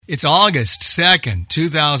It's August 2nd,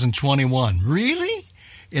 2021. Really?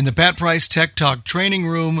 In the Pat Price Tech Talk training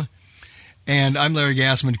room. And I'm Larry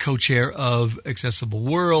Gassman, co-chair of Accessible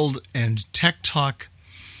World and Tech Talk.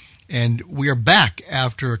 And we are back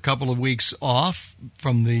after a couple of weeks off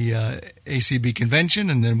from the ACB convention.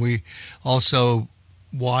 And then we also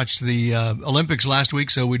watched the Olympics last week,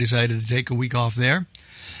 so we decided to take a week off there.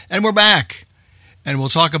 And we're back. And we'll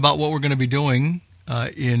talk about what we're going to be doing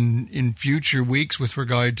in future weeks with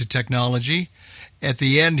regard to technology at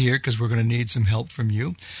the end here, because we're going to need some help from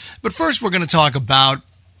you. But first, we're going to talk about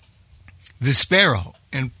Vispero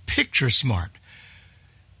and PictureSmart.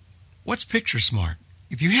 What's PictureSmart?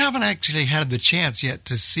 If you haven't actually had the chance yet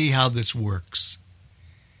to see how this works,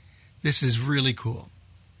 this is really cool.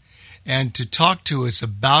 And to talk to us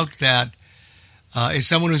about that is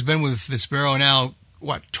someone who's been with Vispero now,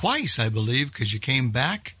 twice, I believe, because you came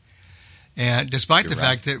back. And despite the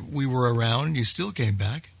fact that we were around, you still came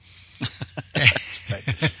back. That's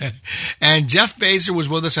right. And Jeff Baser was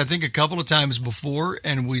with us, I think, a couple of times before,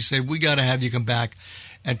 and we said, we got to have you come back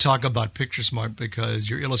and talk about PictureSmart because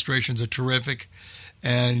your illustrations are terrific,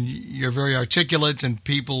 and you're very articulate, and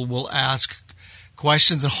people will ask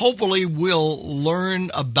questions, and hopefully we'll learn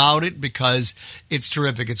about it because it's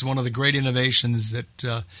terrific. It's one of the great innovations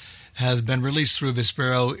that has been released through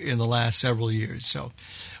Vispero in the last several years. So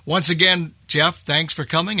once again, Jeff, thanks for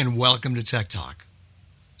coming and welcome to Tech Talk.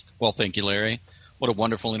 Well, thank you, Larry. What a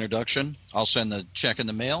wonderful introduction. I'll send the check in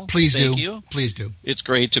the mail. Please do. Thank you. Please do. It's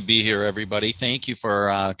great to be here, everybody. Thank you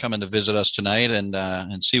for coming to visit us tonight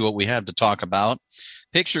and see what we have to talk about.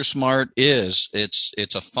 PictureSmart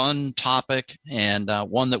it's a fun topic and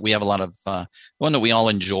one that we have one that we all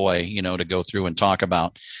enjoy, to go through and talk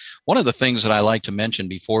about. One of the things that I like to mention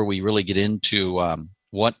before we really get into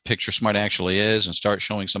what PictureSmart actually is and start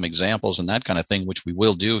showing some examples and that kind of thing, which we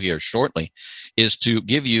will do here shortly, is to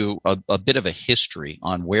give you a bit of a history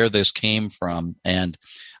on where this came from. And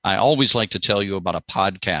I always like to tell you about a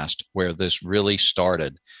podcast where this really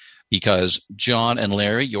started, because John and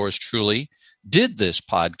Larry, yours truly, did this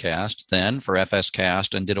podcast then for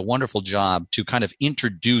FSCast and did a wonderful job to kind of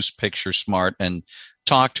introduce PictureSmart and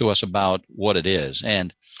talk to us about what it is.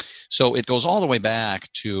 And so it goes all the way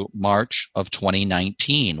back to March of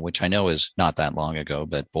 2019, which I know is not that long ago,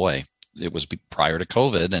 but boy, it was prior to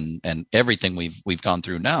COVID and everything we've gone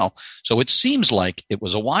through now. So it seems like it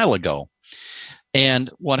was a while ago. And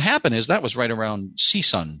what happened is that was right around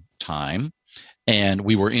CSUN time. And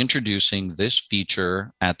we were introducing this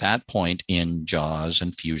feature at that point in JAWS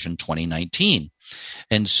and Fusion 2019.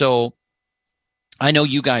 And so I know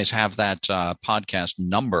you guys have that podcast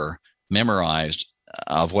number memorized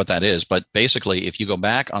of what that is. But basically, if you go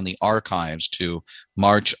back on the archives to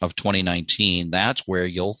March of 2019, that's where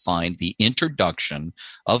you'll find the introduction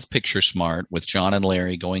of PictureSmart with John and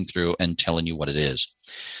Larry going through and telling you what it is.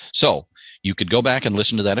 So you could go back and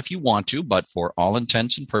listen to that if you want to, but for all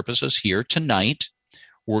intents and purposes here tonight,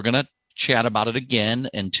 we're going to chat about it again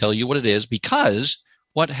and tell you what it is, because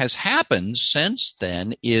what has happened since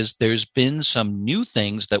then is there's been some new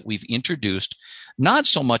things that we've introduced, not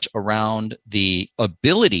so much around the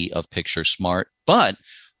ability of PictureSmart, but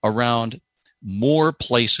around more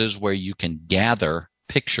places where you can gather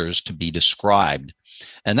pictures to be described.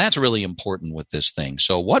 And that's really important with this thing.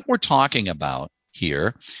 So what we're talking about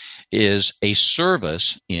here is a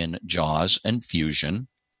service in JAWS and Fusion.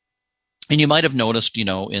 And you might have noticed,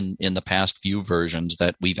 in the past few versions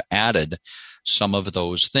that we've added some of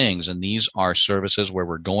those things. And these are services where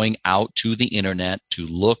we're going out to the internet to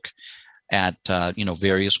look at,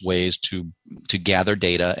 various ways to gather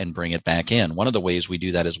data and bring it back in. One of the ways we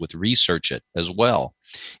do that is with Research It as well.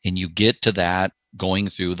 And you get to that going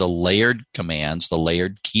through the layered commands, the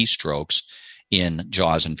layered keystrokes in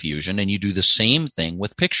JAWS and Fusion, and you do the same thing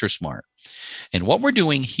with PictureSmart. And what we're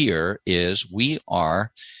doing here is we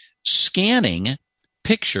are scanning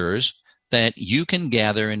pictures that you can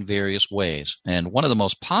gather in various ways. And one of the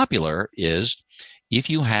most popular is if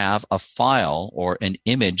you have a file or an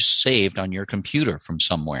image saved on your computer from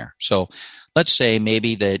somewhere. So let's say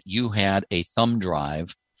maybe that you had a thumb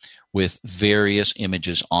drive with various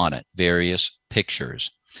images on it, various pictures.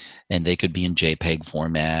 And they could be in JPEG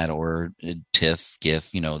format or TIFF,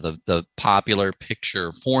 GIF, the popular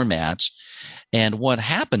picture formats. And what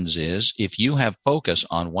happens is if you have focus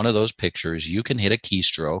on one of those pictures, you can hit a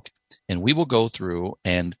keystroke and we will go through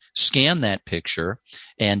and scan that picture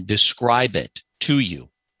and describe it to you.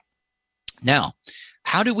 Now,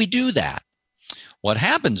 how do we do that? What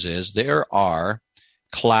happens is there are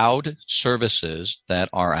cloud services that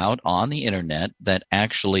are out on the internet that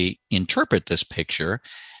actually interpret this picture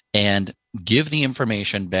and give the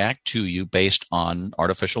information back to you based on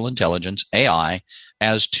artificial intelligence, AI,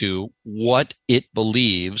 as to what it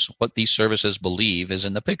believes, what these services believe is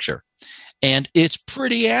in the picture. And it's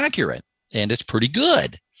pretty accurate and it's pretty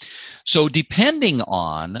good. So depending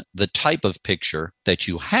on the type of picture that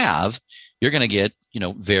you have, you're going to get,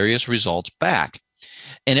 various results back.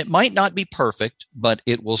 And it might not be perfect, but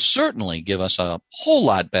it will certainly give us a whole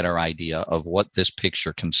lot better idea of what this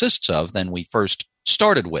picture consists of than we first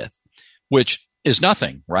started with, which is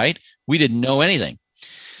nothing, right? We didn't know anything.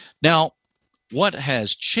 Now, what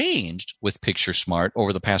has changed with PictureSmart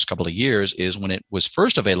over the past couple of years is when it was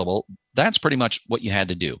first available, that's pretty much what you had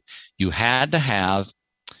to do. You had to have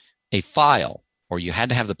a file, or you had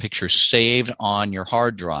to have the picture saved on your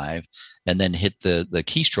hard drive and then hit the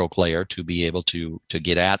keystroke layer to be able to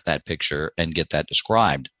get at that picture and get that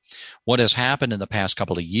described. What has happened in the past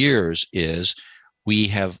couple of years is we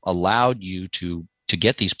have allowed you to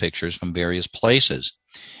get these pictures from various places,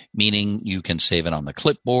 meaning you can save it on the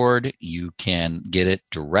clipboard. You can get it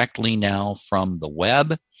directly now from the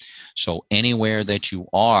web. So anywhere that you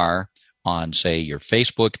are on, say, your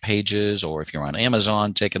Facebook pages, or if you're on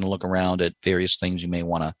Amazon, taking a look around at various things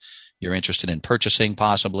you're interested in purchasing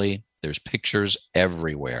possibly, there's pictures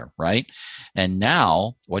everywhere, right? And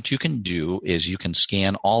now what you can do is you can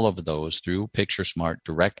scan all of those through PictureSmart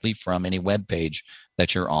directly from any web page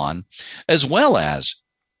that you're on, as well as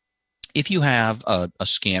if you have a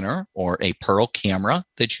scanner or a Pearl camera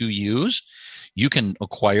that you use, you can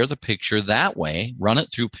acquire the picture that way, run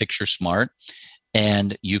it through PictureSmart,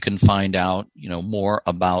 and you can find out, more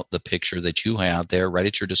about the picture that you have there right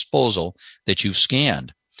at your disposal that you've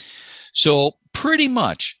scanned. So pretty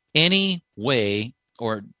much any way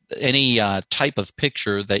or any type of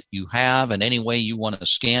picture that you have and any way you want to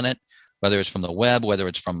scan it, whether it's from the web, whether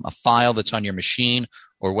it's from a file that's on your machine,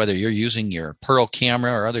 or whether you're using your Pearl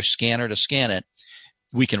camera or other scanner to scan it,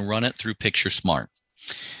 we can run it through PictureSmart.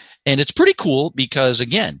 And it's pretty cool because,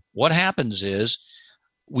 again, what happens is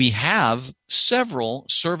we have several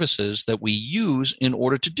services that we use in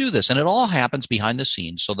order to do this, and it all happens behind the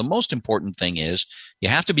scenes. So the most important thing is you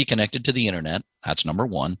have to be connected to the internet. That's number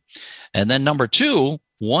one. And then number two,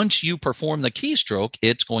 once you perform the keystroke,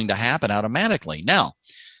 it's going to happen automatically. Now,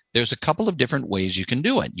 there's a couple of different ways you can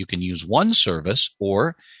do it. You can use one service,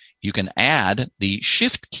 or you can add the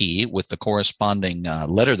shift key with the corresponding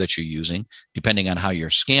letter that you're using, depending on how you're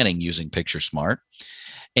scanning using PictureSmart.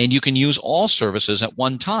 And you can use all services at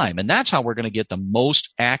one time. And that's how we're going to get the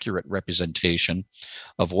most accurate representation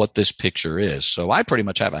of what this picture is. So I pretty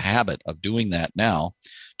much have a habit of doing that now,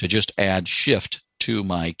 to just add shift to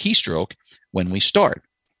my keystroke when we start.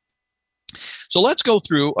 So let's go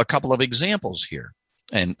through a couple of examples here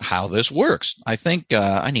and how this works. I think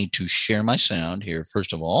I need to share my sound here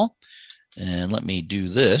first of all. And let me do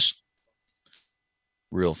this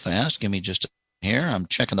real fast. Give me just a here. I'm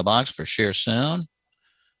checking the box for share sound.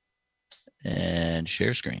 And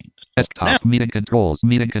share screen. Desktop, meeting controls.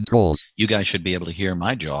 You guys should be able to hear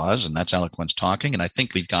my JAWS, and that's Eloquence talking, and I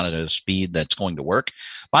think we've got it at a speed that's going to work.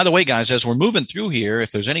 By the way, guys, as we're moving through here, if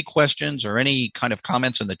there's any questions or any kind of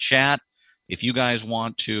comments in the chat, if you guys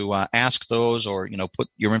want to ask those, or put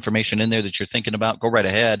your information in there that you're thinking about, go right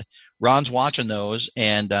ahead. Ron's watching those,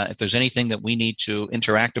 and if there's anything that we need to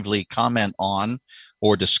interactively comment on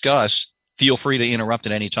or discuss, feel free to interrupt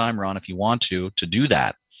at any time, Ron, if you want to do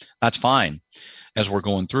that. That's fine as we're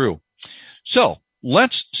going through. So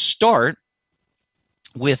let's start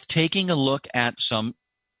with taking a look at some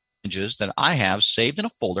images that I have saved in a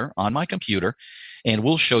folder on my computer, and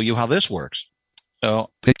we'll show you how this works. So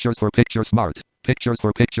Pictures for PictureSmart.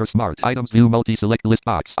 Items view multi-select list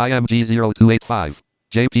box. IMG0285.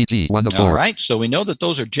 JPG 1 of 4. All right. So we know that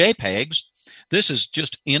those are JPEGs. This is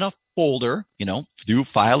just in a folder, through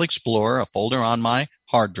File Explorer, a folder on my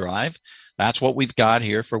hard drive. That's what we've got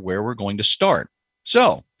here for where we're going to start.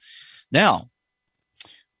 So now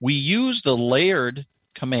we use the layered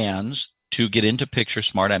commands to get into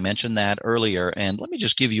PictureSmart. I mentioned that earlier. And let me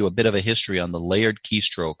just give you a bit of a history on the layered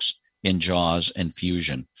keystrokes in JAWS and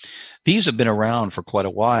Fusion. These have been around for quite a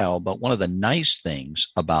while, but one of the nice things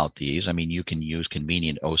about these, you can use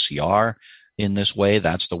convenient OCR in this way.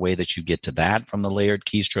 That's the way that you get to that from the layered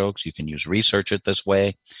keystrokes. You can use Research it this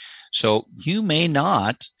way. So you may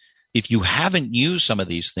not, if you haven't used some of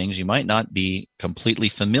these things, you might not be completely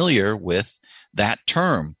familiar with that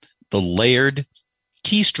term, the layered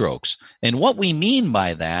keystrokes. And what we mean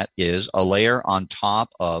by that is a layer on top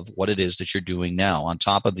of what it is that you're doing now, on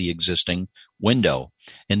top of the existing window.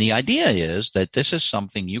 And the idea is that this is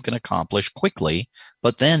something you can accomplish quickly,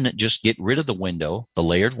 but then just get rid of the window, the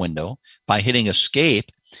layered window, by hitting Escape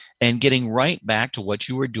and getting right back to what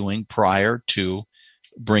you were doing prior to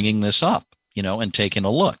bringing this up, and taking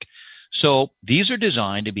a look. So these are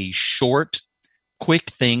designed to be short, quick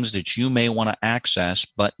things that you may want to access,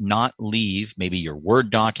 but not leave maybe your Word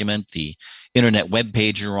document, the internet web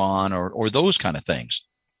page you're on, or those kind of things.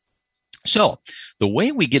 So the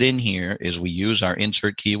way we get in here is we use our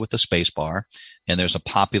insert key with the space bar, and there's a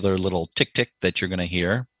popular little tick tick that you're going to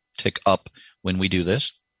hear tick up when we do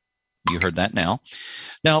this. You heard that now.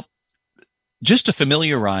 Now, just to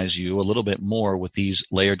familiarize you a little bit more with these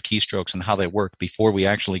layered keystrokes and how they work before we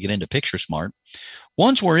actually get into PictureSmart,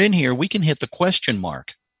 once we're in here, we can hit the question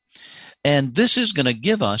mark. And this is going to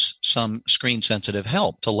give us some screen-sensitive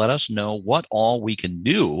help to let us know what all we can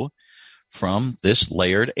do from this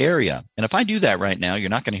layered area. And if I do that right now,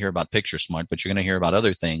 you're not going to hear about PictureSmart, but you're going to hear about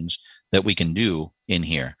other things that we can do in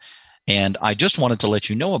here. And I just wanted to let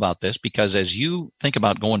you know about this because as you think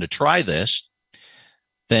about going to try this,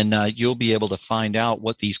 then you'll be able to find out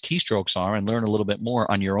what these keystrokes are and learn a little bit more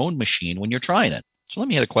on your own machine when you're trying it. So let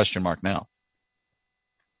me hit a question mark now.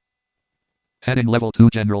 Heading level 2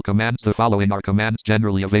 general commands. The following are commands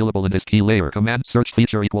generally available in this key layer. Command search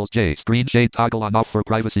feature equals J. Screen shade toggle on off for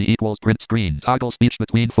privacy equals print screen. Toggle speech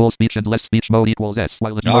between full speech and less speech mode equals S.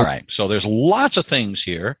 All right. So there's lots of things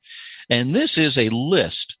here. And this is a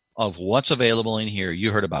list of what's available in here.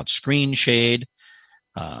 You heard about screen shade.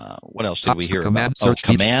 What else did we hear about?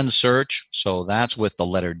 Command search. So that's with the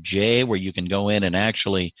letter J, where you can go in and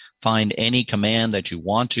actually find any command that you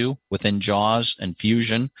want to within JAWS and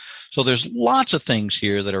Fusion. So there's lots of things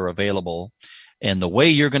here that are available. And the way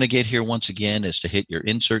you're going to get here once again is to hit your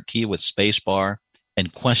insert key with spacebar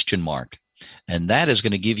and question mark. And that is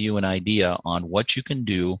going to give you an idea on what you can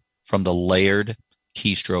do from the layered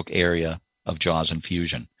keystroke area of JAWS and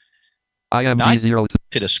Fusion. I am G02.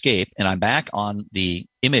 Hit escape, and I'm back on the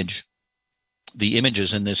images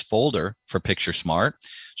in this folder for PictureSmart.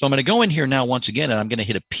 So I'm going to go in here now once again, and I'm going to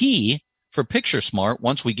hit a P for PictureSmart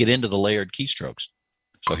once we get into the layered keystrokes.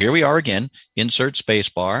 So here we are again, insert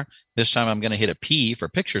spacebar. This time I'm going to hit a P for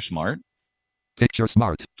PictureSmart.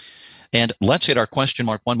 PictureSmart. And let's hit our question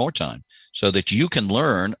mark one more time so that you can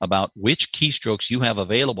learn about which keystrokes you have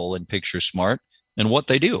available in PictureSmart and what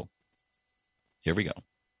they do. Here we go.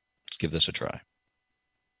 Let's give this a try.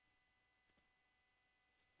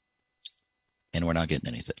 And we're not getting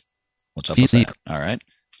anything. What's up with that? All right.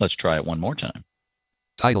 Let's try it one more time.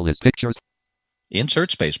 Title is Pictures. Insert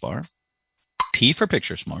spacebar. P for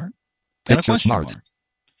PictureSmart. And a question mark.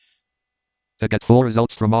 To get full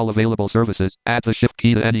results from all available services, add the Shift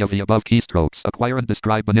key to any of the above keystrokes. Acquire and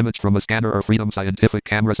describe an image from a scanner or Freedom Scientific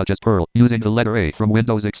camera such as Pearl. Using the letter A from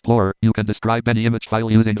Windows Explorer, you can describe any image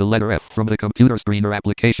file using the letter F. From the computer screen or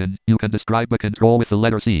application, you can describe a control with the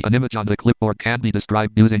letter C. An image on the clipboard can be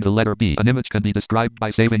described using the letter B. An image can be described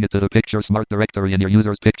by saving it to the PictureSmart directory in your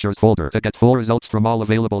user's pictures folder. To get full results from all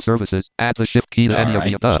available services, add the Shift key to any of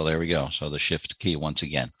the above. So there we go. So the Shift key once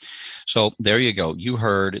again. So there you go. You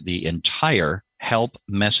heard the entire help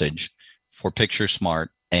message for PictureSmart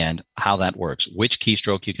and how that works, which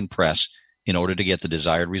keystroke you can press in order to get the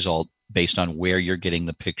desired result based on where you're getting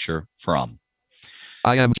the picture from.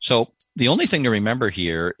 So the only thing to remember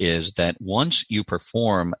here is that once you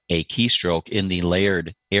perform a keystroke in the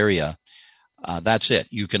layered area, that's it.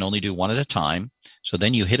 You can only do one at a time. So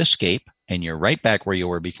then you hit escape and you're right back where you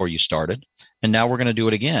were before you started. And now we're going to do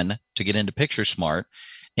it again to get into PictureSmart.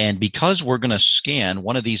 And because we're going to scan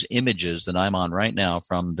one of these images that I'm on right now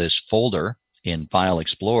from this folder in File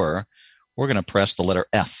Explorer, we're going to press the letter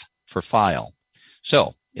F for File.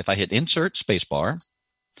 So if I hit Insert Spacebar,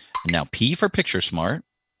 and now P for PictureSmart,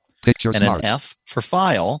 and an F for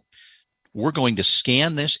File, we're going to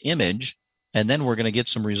scan this image, and then we're going to get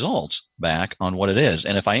some results back on what it is.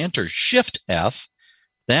 And if I enter Shift F,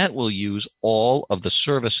 that will use all of the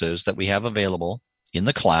services that we have available in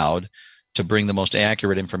the cloud to bring the most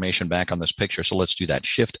accurate information back on this picture. So let's do that.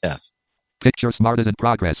 Shift F. PictureSmart is in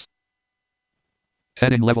progress.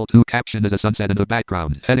 Heading level 2 caption is a sunset in the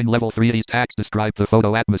background. Heading level 3 these tags describe the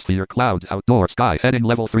photo atmosphere, clouds, outdoor, sky. Heading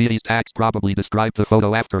level 3 these tags probably describe the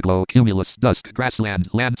photo afterglow, cumulus, dusk, grassland,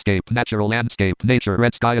 landscape, natural landscape, nature,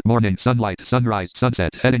 red sky at morning, sunlight, sunrise,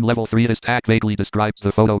 sunset. Heading level 3 this tag vaguely describes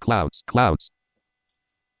the photo, clouds, clouds.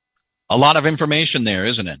 A lot of information there,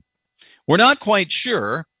 isn't it? We're not quite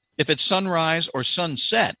sure if it's sunrise or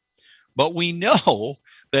sunset, but we know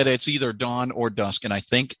that it's either dawn or dusk. And I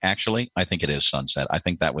think it is sunset. I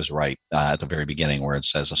think that was right at the very beginning where it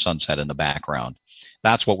says a sunset in the background.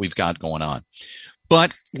 That's what we've got going on.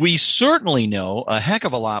 But we certainly know a heck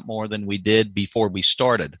of a lot more than we did before we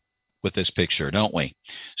started with this picture, don't we?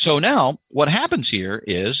 So now what happens here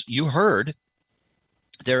is you heard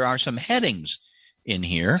there are some headings in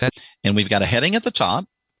here, and we've got a heading at the top.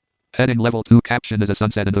 Heading level 2 caption is a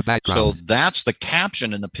sunset in the background. So that's the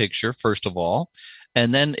caption in the picture, first of all.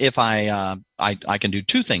 And then if I can do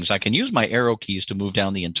two things. I can use my arrow keys to move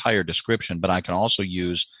down the entire description, but I can also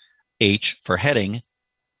use H for heading.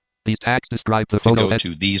 These tags describe the photo. Go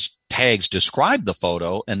to these tags describe the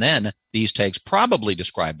photo, and then these tags probably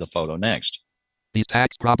describe the photo next. These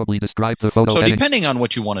tags probably describe the photo. So depending on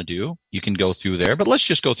what you want to do, you can go through there. But let's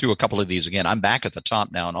just go through a couple of these again. I'm back at the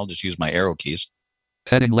top now, and I'll just use my arrow keys.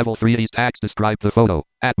 Heading level 3, these tags describe the photo.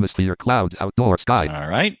 Atmosphere, clouds, outdoor, sky. All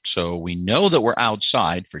right, so we know that we're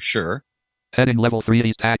outside for sure. Heading level 3,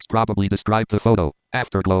 these tags probably describe the photo.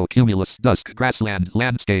 Afterglow, cumulus, dusk, grassland,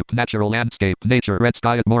 landscape, natural landscape, nature, red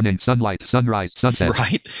sky at morning, sunlight, sunrise, sunset.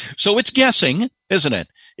 Right, so it's guessing, isn't it?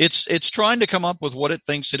 It's trying to come up with what it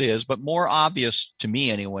thinks it is, but more obvious to me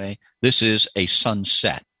anyway, this is a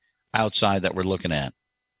sunset outside that we're looking at.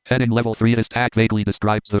 Heading level 3, this tag vaguely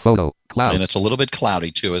describes the photo. Clouds. And it's a little bit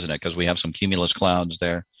cloudy too, isn't it? Because we have some cumulus clouds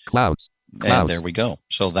there. Clouds. And there we go.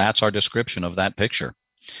 So that's our description of that picture.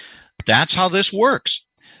 That's how this works.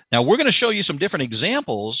 Now, we're going to show you some different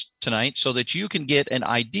examples tonight so that you can get an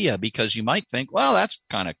idea, because you might think, well, that's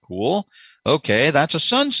kind of cool. Okay, that's a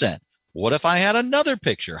sunset. What if I had another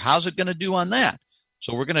picture? How's it going to do on that?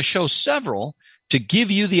 So we're going to show several to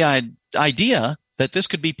give you the idea that this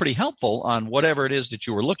could be pretty helpful on whatever it is that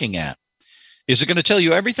you were looking at. Is it going to tell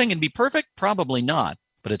you everything and be perfect? Probably not,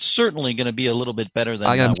 but it's certainly going to be a little bit better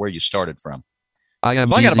than where you started from. I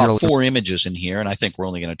got about 4 images in here, and I think we're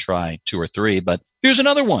only going to try 2 or 3, but here's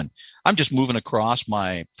another one. I'm just moving across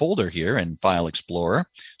my folder here in File Explorer.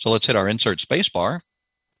 So let's hit our Insert Spacebar.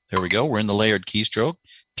 There we go. We're in the layered keystroke.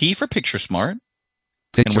 P for Picture Smart.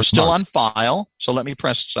 And we're still on File, so let me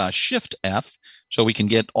press Shift F so we can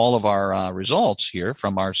get all of our results here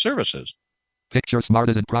from our services. Picture Smart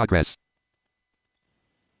is in progress.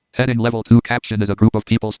 Heading level 2 caption is a group of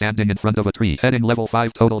people standing in front of a tree. Heading level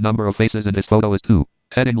 5 total number of faces in this photo is 2.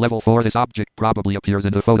 Heading level 4 this object probably appears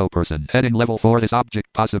in the photo person. Heading level 4 this object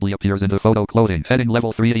possibly appears in the photo clothing. Heading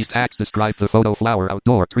level 3 these tags describe the photo flower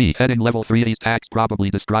outdoor tree. Heading level 3 these tags probably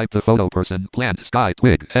describe the photo person plant sky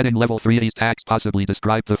twig. Heading level 3 these tags possibly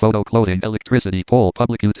describe the photo clothing electricity pole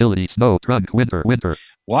public utility snow trunk winter.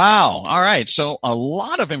 Wow. All right. So a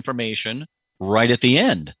lot of information right at the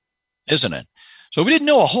end, isn't it? So we didn't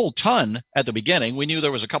know a whole ton at the beginning. We knew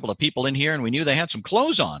there was a couple of people in here and we knew they had some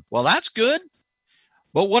clothes on. Well, that's good.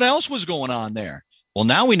 But what else was going on there? Well,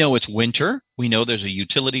 now we know it's winter. We know there's a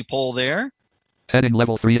utility pole there. Heading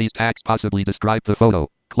level 3, these tags possibly describe the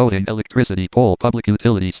photo. Clothing, electricity pole, public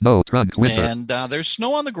utility, snow, trunk, winter. And there's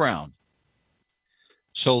snow on the ground.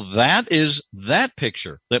 So that is that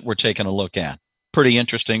picture that we're taking a look at. Pretty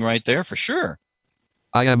interesting right there for sure.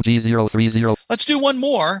 IMG030. Let's do one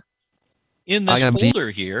more in this folder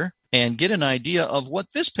here and get an idea of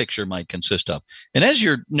what this picture might consist of. And as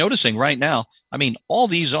you're noticing right now, I mean, all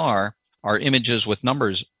these are images with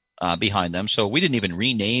numbers behind them. So we didn't even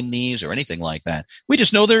rename these or anything like that. We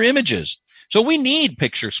just know they're images. So we need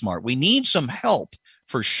Picture Smart. We need some help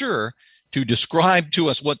for sure to describe to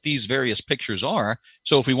us what these various pictures are.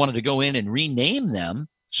 So if we wanted to go in and rename them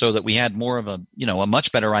so that we had more of a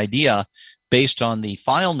much better idea based on the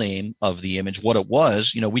file name of the image, what it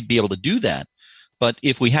was, we'd be able to do that. But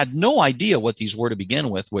if we had no idea what these were to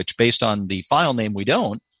begin with, which based on the file name we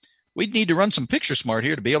don't, we'd need to run some Picture Smart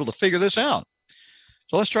here to be able to figure this out.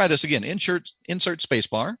 So let's try this again. Insert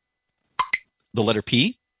spacebar, the letter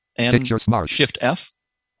P, and Picture Smart. Shift F.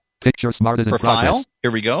 Picture Smart is in progress. For file.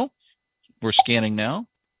 Here we go. We're scanning now.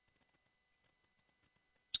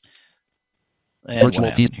 And what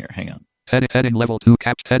happened here? Hang on. Heading level 2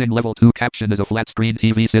 caption is a flat screen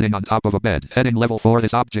TV sitting on top of a bed. Heading level 4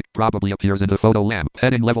 this object probably appears in the photo lamp.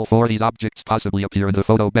 Heading level 4 these objects possibly appear in the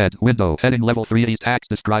photo bed window. Heading level 3 these tags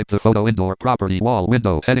describe the photo indoor property wall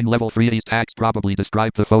window. Heading level 3 these tags probably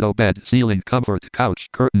describe the photo bed ceiling comfort couch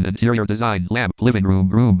curtain interior design lamp living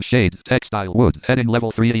room shade textile wood. Heading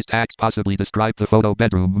level 3 these tags possibly describe the photo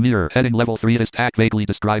bedroom mirror. Heading level 3 this tag vaguely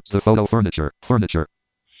describes the photo furniture.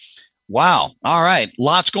 Wow. All right.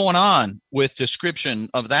 Lots going on with description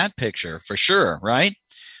of that picture for sure, right?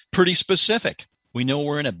 Pretty specific. We know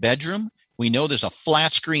we're in a bedroom. We know there's a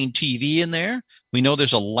flat screen TV in there. We know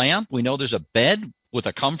there's a lamp. We know there's a bed with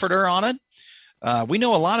a comforter on it. We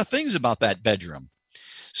know a lot of things about that bedroom.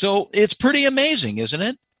 So it's pretty amazing, isn't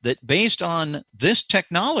it? That based on this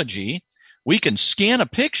technology, we can scan a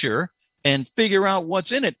picture and figure out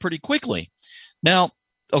what's in it pretty quickly. Now,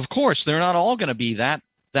 of course, they're not all going to be that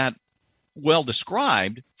well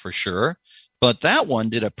described for sure, but that one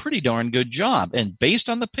did a pretty darn good job. And based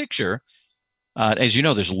on the picture, As you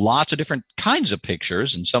know, there's lots of different kinds of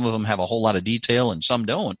pictures, and some of them have a whole lot of detail and some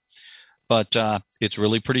don't. But it's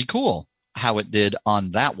really pretty cool how it did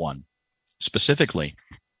on that one specifically.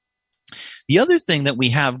 The other thing that we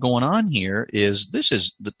have going on here is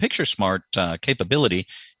the Picture Smart capability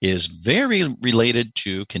is very related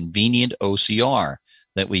to convenient OCR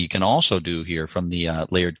that we can also do here from the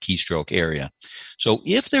layered keystroke area. So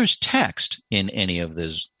if there's text in any of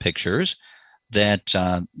these pictures that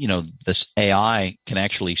this AI can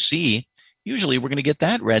actually see, usually we're going to get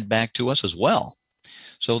that read back to us as well.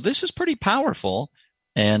 So this is pretty powerful,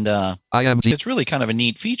 and it's really kind of a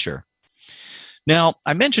neat feature. Now,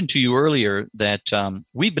 I mentioned to you earlier that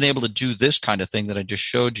we've been able to do this kind of thing that I just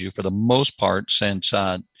showed you for the most part since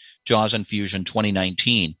JAWS and Fusion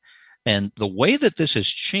 2019. And the way that this has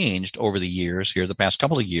changed over the years here, the past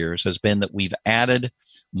couple of years, has been that we've added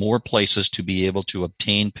more places to be able to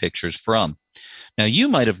obtain pictures from. Now, you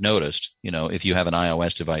might have noticed, if you have an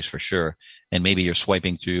iOS device for sure, and maybe you're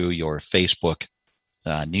swiping through your Facebook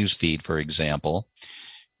newsfeed, for example,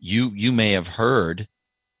 you may have heard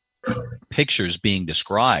pictures being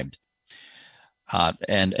described.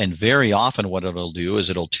 And very often what it'll do is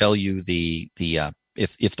it'll tell you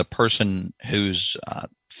if the person whose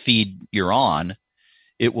feed you're on,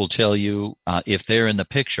 it will tell you if they're in the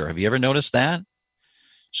picture. Have you ever noticed that?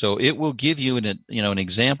 So it will give you an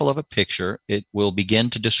example of a picture. It will begin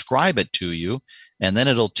to describe it to you, and then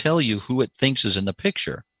it'll tell you who it thinks is in the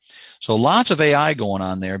picture. So lots of AI going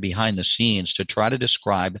on there behind the scenes to try to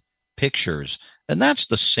describe pictures. And that's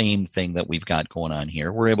the same thing that we've got going on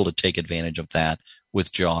here. We're able to take advantage of that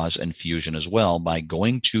with JAWS and Fusion as well by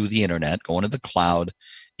going to the internet, going to the cloud,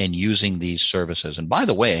 and using these services. And by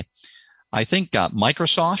the way, I think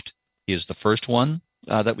Microsoft is the first one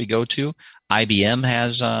that we go to. IBM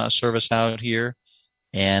has a service out here,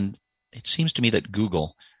 and it seems to me that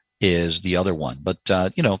Google is the other one. But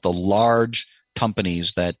the large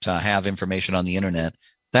companies that have information on the internet,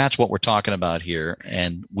 that's what we're talking about here,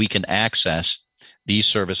 and we can access these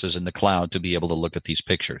services in the cloud to be able to look at these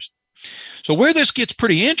pictures. So where this gets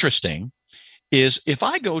pretty interesting is if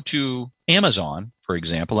I go to Amazon, for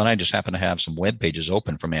example, and I just happen to have some web pages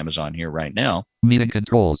open from Amazon here right now. Meeting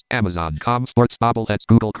controls, Amazon.com Sports Bobbleheads,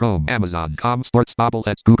 Google Chrome, Amazon.com Sports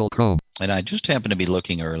Bobbleheads, Google Chrome. And I just happened to be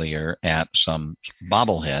looking earlier at some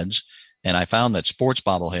bobbleheads, and I found that sports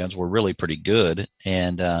bobbleheads were really pretty good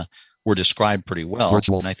and were described pretty well.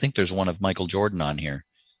 Virtual. And I think there's one of Michael Jordan on here.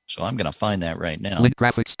 So I'm going to find that right now. Link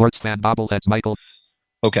graphics, sports fan bobbleheads, Michael.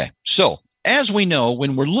 Okay, so as we know,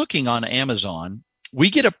 when we're looking on Amazon, we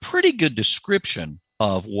get a pretty good description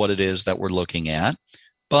of what it is that we're looking at.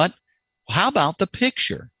 But how about the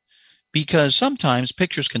picture? Because sometimes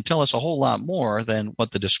pictures can tell us a whole lot more than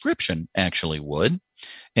what the description actually would.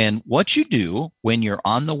 And what you do when you're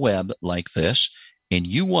on the web like this and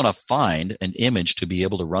you want to find an image to be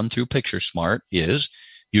able to run through Picture Smart is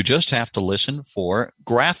you just have to listen for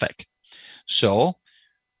graphic. So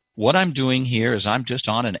what I'm doing here is I'm just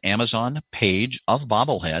on an Amazon page of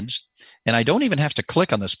bobbleheads, and I don't even have to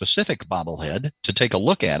click on the specific bobblehead to take a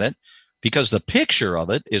look at it because the picture of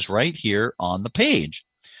it is right here on the page.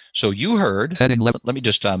 So you heard, let me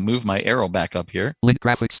just move my arrow back up here. Link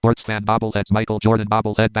graphics, sports fan bobbleheads, Michael Jordan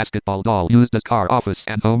bobblehead basketball doll used as car, office,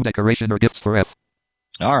 and home decoration or gifts for F.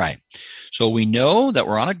 All right. So we know that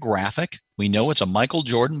we're on a graphic. We know it's a Michael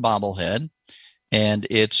Jordan bobblehead. And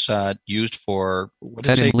it's used for, what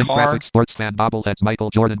did it say, link car? Graphics, sports fan bobbleheads, Michael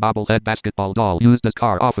Jordan bobblehead basketball doll used as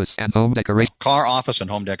car, office, and home decoration. Car, office, and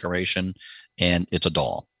home decoration, and it's a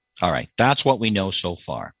doll. All right, that's what we know so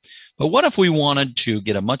far. But what if we wanted to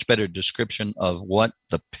get a much better description of what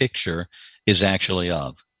the picture is actually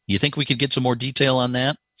of? You think we could get some more detail on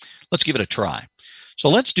that? Let's give it a try. So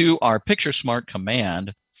let's do our Picture Smart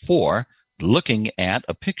command for looking at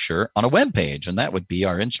a picture on a web page, and that would be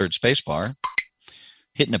our insert spacebar.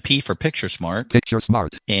 Hitting a P for Picture Smart. Picture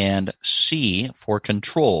Smart. And C for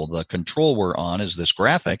control. The control we're on is this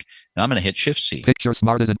graphic, and I'm going to hit Shift-C. Picture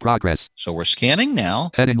Smart is in progress. So we're scanning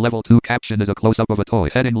now. Heading level 2 caption is a close-up of a toy.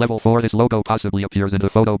 Heading level 4 this logo possibly appears in the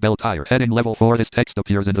photo bell tire. Heading level 4 this text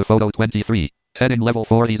appears in the photo 23. Heading level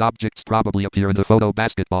 4 these objects probably appear in the photo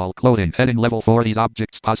basketball clothing. Heading level 4 these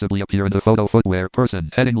objects possibly appear in the photo footwear person.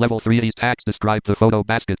 Heading level 3 these tags describe the photo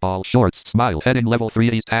basketball shorts smile. Heading level 3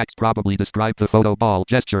 these tags probably describe the photo ball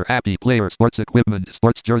gesture happy player sports equipment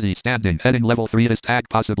sports jersey standing. Heading level 3 this tag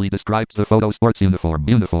possibly describes the photo sports uniform.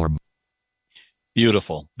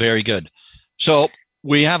 Beautiful. Very good. So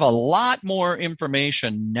we have a lot more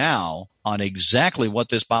information now on exactly what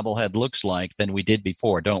this bobblehead looks like than we did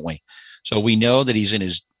before, don't we? So we know that he's in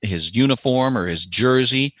his uniform or his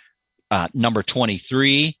jersey, number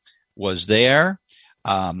 23. was there.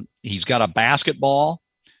 He's got a basketball.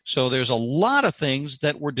 So there's a lot of things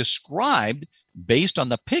that were described based on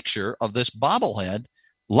the picture of this bobblehead,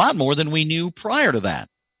 a lot more than we knew prior to that.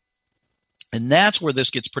 And that's where this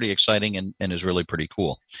gets pretty exciting and is really pretty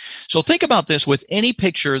cool. So think about this with any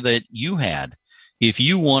picture that you had. If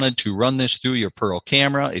you wanted to run this through your Pearl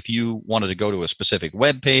camera, if you wanted to go to a specific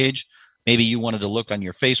web page, maybe you wanted to look on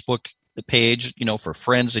your Facebook page, for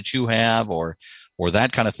friends that you have or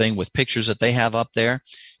that kind of thing with pictures that they have up there,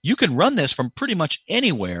 you can run this from pretty much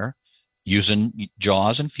anywhere using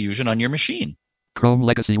JAWS and Fusion on your machine. Chrome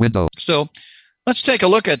Legacy window. So let's take a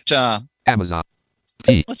look at Amazon.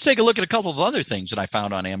 Let's take a look at a couple of other things that I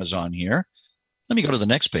found on Amazon here. Let me go to the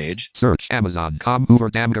next page. Search Amazon.com Hoover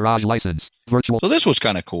Dam Garage license. Virtual. So this was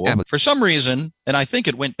kind of cool. For some reason, and I think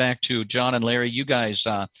it went back to John and Larry, you guys,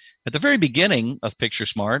 at the very beginning of Picture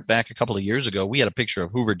Smart, back a couple of years ago, we had a picture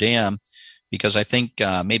of Hoover Dam because I think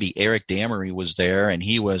maybe Eric Damery was there and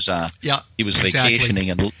he was vacationing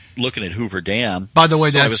and looking at Hoover Dam. By the way,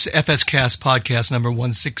 that's FSCast podcast number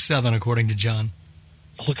 167, according to John.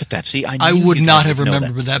 Look at that. See, I would not have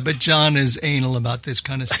remembered that, but John is anal about this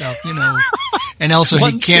kind of stuff, And also,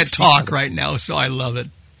 he can't talk right now, so I love it.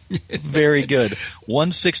 Very good.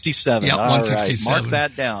 167. Yeah, 167. Right. Mark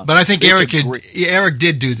that down. But I think Eric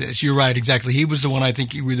did do this. You're right, exactly. He was the one, I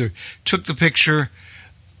think, who either took the picture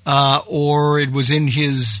or it was in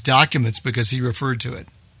his documents because he referred to it.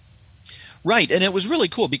 Right, and it was really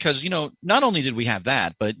cool because, not only did we have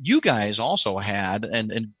that, but you guys also had,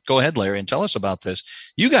 and go ahead, Larry, and tell us about this.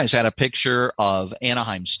 You guys had a picture of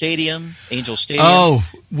Anaheim Stadium, Angel Stadium. Oh,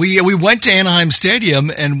 we went to Anaheim Stadium,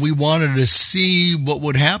 and we wanted to see what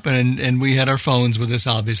would happen, and we had our phones with us,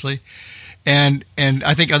 obviously. And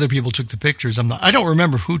I think other people took the pictures. I don't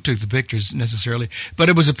remember who took the pictures necessarily, but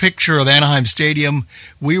it was a picture of Anaheim Stadium.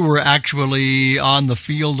 We were actually on the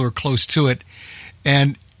field or close to it,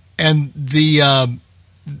 and the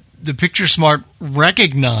Picture Smart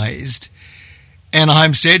recognized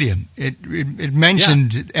Anaheim Stadium. It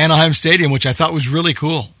mentioned Anaheim Stadium, which I thought was really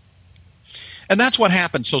cool. And that's what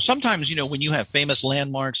happened. So sometimes, when you have famous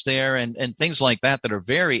landmarks there and things like that are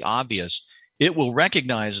very obvious, it will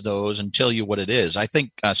recognize those and tell you what it is. I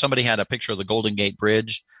think somebody had a picture of the Golden Gate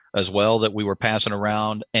Bridge as well that we were passing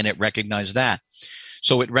around, and it recognized that.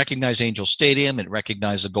 So it recognized Angel Stadium. It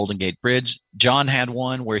recognized the Golden Gate Bridge. John had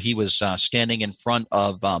one where he was standing in front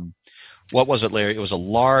of, what was it, Larry? It was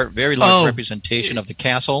a very large representation of the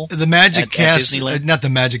castle. The Magic Castle, not the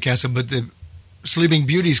Magic Castle, but the Sleeping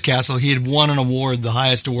Beauty's castle. He had won an award, the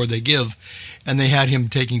highest award they give, and they had him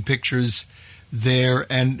taking pictures there.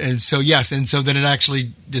 And so, yes, and so then it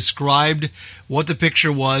actually described what the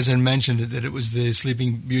picture was and mentioned that it was the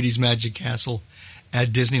Sleeping Beauty's Magic Castle at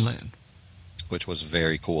Disneyland. Which was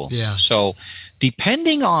very cool. Yeah. So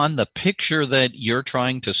depending on the picture that you're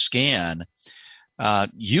trying to scan,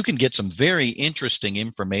 you can get some very interesting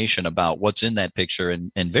information about what's in that picture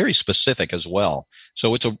and very specific as well.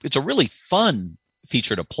 So it's a really fun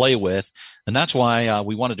feature to play with. And that's why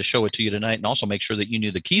we wanted to show it to you tonight and also make sure that you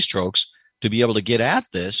knew the keystrokes to be able to get at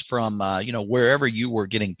this from, wherever you were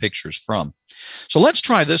getting pictures from. So let's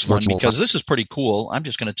try this one because this is pretty cool. I'm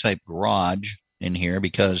just going to type garage in here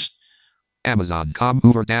because Amazon.com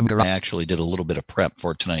Hoover Dam Garage. I actually did a little bit of prep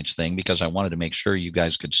for tonight's thing because I wanted to make sure you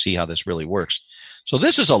guys could see how this really works. So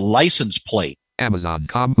this is a license plate.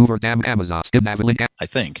 Amazon.com Hoover Dam Amazon skip nav link. I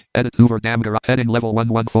think. Edit Hoover Dam Garage heading level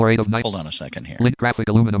 1148 of 9. Hold on a second here. Link graphic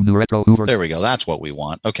aluminum new retro Hoover. There we go. That's what we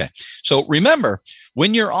want. Okay. So remember,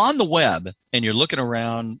 when you're on the web and you're looking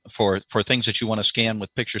around for things that you want to scan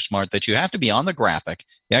with Picture Smart, that you have to be on the graphic.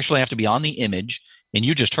 You actually have to be on the image. And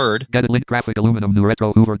you just heard. Get a link graphic aluminum new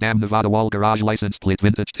retro Hoover Dam Nevada wall garage license plate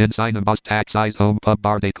vintage tin sign embossed tag size home pub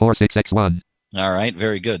bar decor 6x1. All right.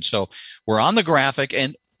 Very good. So we're on the graphic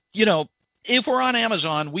and, if we're on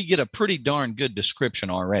Amazon, we get a pretty darn good description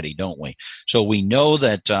already, don't we? So we know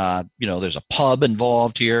that, there's a pub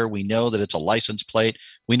involved here. We know that it's a license plate.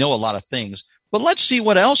 We know a lot of things. But let's see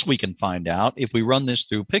what else we can find out if we run this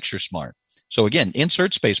through Picture Smart. So again,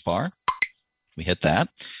 insert spacebar. We hit that.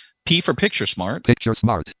 P for Picture Smart. Picture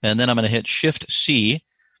Smart. And then I'm going to hit Shift C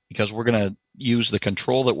because we're going to use the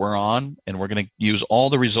control that we're on and we're going to use all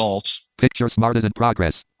the results. Picture Smart is in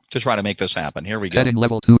progress. To try to make this happen. Here we go. Heading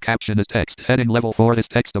level 2 caption is text. Heading level 4 this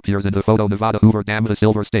text appears in the photo Nevada Hoover Dam the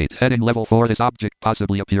Silver State. Heading level 4 this object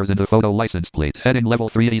possibly appears in the photo license plate. Heading level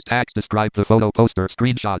 3 these tags describe the photo poster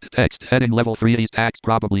screenshot text. Heading level 3 these tags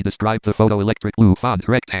probably describe the photo electric blue font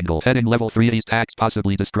rectangle. Heading level 3 these tags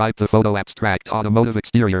possibly describe the photo abstract automotive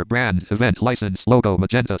exterior brand event license logo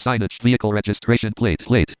magenta signage vehicle registration plate.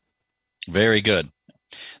 Very good.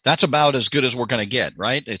 That's about as good as we're going to get,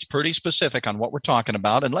 right? It's pretty specific on what we're talking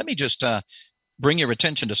about. And let me just bring your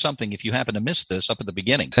attention to something if you happen to miss this up at the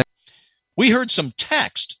beginning. We heard some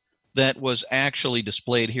text that was actually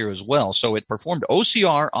displayed here as well. So it performed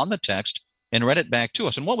OCR on the text and read it back to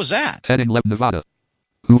us. And what was that? Heading left, Nevada.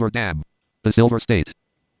 Hoover Dam. The Silver State.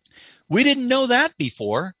 We didn't know that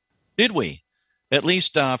before, did we? At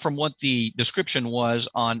least from what the description was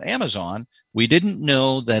on Amazon, we didn't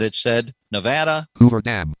know that it said Nevada, Hoover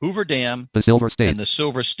Dam, the Silver State, and the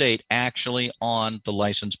Silver State actually on the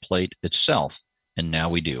license plate itself. And now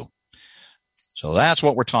we do. So that's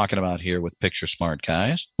what we're talking about here with PictureSmart,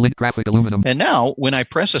 guys. Link graphic aluminum. And now when I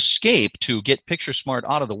press escape to get PictureSmart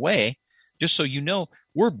out of the way, just so you know,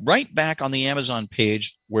 we're right back on the Amazon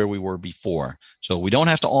page where we were before. So we don't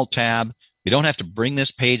have to alt-tab. We don't have to bring this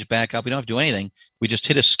page back up. We don't have to do anything. We just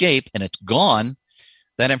hit escape and it's gone,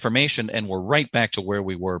 that information, and we're right back to where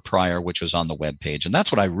we were prior, which was on the web page. And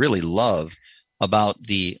that's what I really love about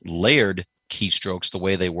the layered keystrokes, the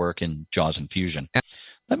way they work in JAWS and Fusion.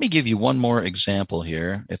 Let me give you one more example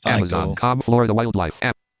here. If Amazon.com, Florida Wildlife.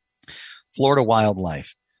 Florida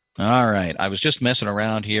Wildlife. All right. I was just messing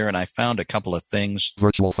around here and I found a couple of things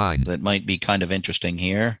Virtual find that might be kind of interesting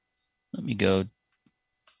here. Let me go.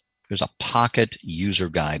 There's a pocket user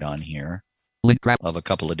guide on here of a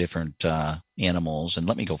couple of different animals. And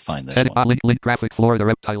let me go find this one. Link graphic Florida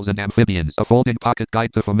reptiles and amphibians. A folding pocket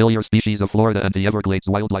guide to familiar species of Florida and the Everglades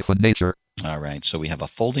wildlife and nature. All right. So we have a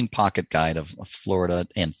folding pocket guide of Florida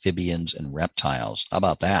amphibians and reptiles. How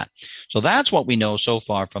about that? So that's what we know so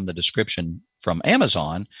far from the description from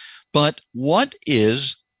Amazon. But what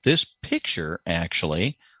is this picture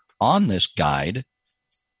actually on this guide?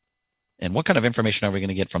 And what kind of information are we going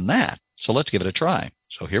to get from that? So let's give it a try.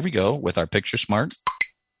 So here we go with our PictureSmart.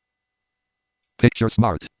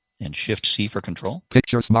 PictureSmart. And Shift C for control.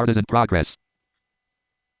 PictureSmart is in progress.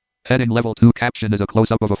 Heading level 2 caption is a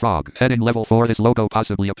close-up of a frog. Heading level 4 this logo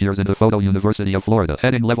possibly appears in the photo University of Florida.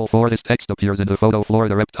 Heading level 4 this text appears in the photo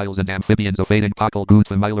Florida reptiles and amphibians of fading pakal good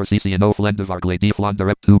familiar CC and O Flendevargle de Flanda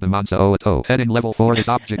reptube mansa oato. Heading level 4 this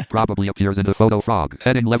object probably appears in the photo frog.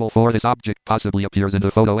 Heading level 4 this object possibly appears in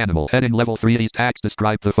the photo animal. Heading level 3 these tags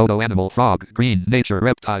describe the photo animal frog, green, nature,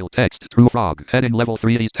 reptile, text, true frog. Heading level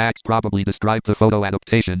 3 these tags probably describe the photo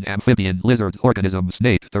adaptation, amphibian, lizard, organism,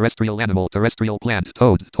 snake, terrestrial animal, terrestrial plant,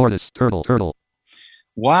 toad, tortoise, turtle.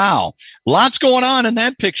 Wow. Lots going on in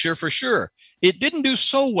that picture for sure. It didn't do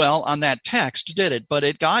so well on that text, did it? But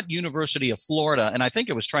it got University of Florida, and I think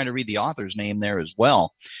it was trying to read the author's name there as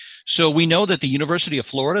well. So we know that the University of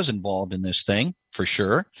Florida is involved in this thing for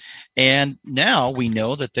sure. And now we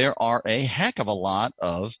know that there are a heck of a lot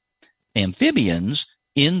of amphibians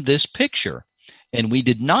in this picture. And we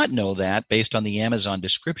did not know that based on the Amazon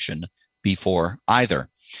description before either.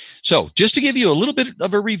 So just to give you a little bit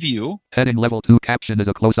of a review. Heading level 2 caption is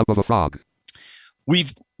a close-up of a frog.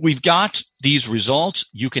 We've got these results.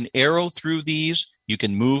 You can arrow through these. You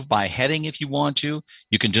can move by heading if you want to.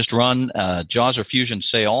 You can just run JAWS or Fusion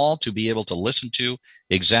Say All to be able to listen to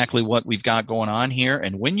exactly what we've got going on here.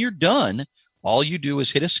 And when you're done, all you do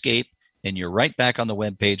is hit escape and you're right back on the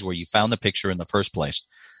web page where you found the picture in the first place.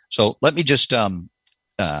 So let me just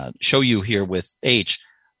show you here with H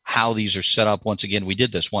how these are set up. Once again, we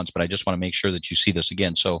did this once, but I just want to make sure that you see this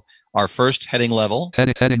again. So our first heading level.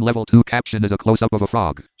 Heading level 2 caption is a close-up of a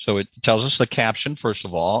frog. So it tells us the caption, first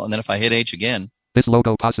of all. And then if I hit H again. This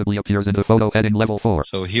logo possibly appears in the photo heading level 4.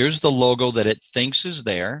 So here's the logo that it thinks is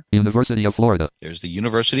there. University of Florida. There's the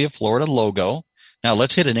University of Florida logo. Now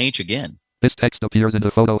let's hit an H again. This text appears in the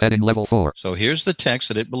photo heading level 4. So here's the text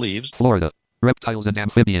that it believes. Florida. Reptiles and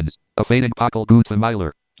amphibians. A fading pakal good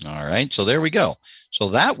familiar. All right, so there we go. So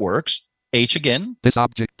that works. H again. This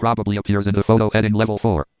object probably appears in the photo heading level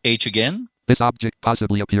 4. H again. This object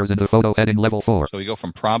possibly appears in the photo heading level 4. So we go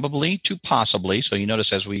from probably to possibly. So you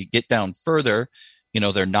notice as we get down further,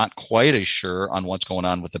 they're not quite as sure on what's going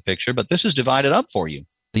on with the picture, but this is divided up for you.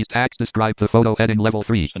 These tags describe the photo heading level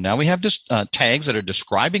 3. So now we have tags that are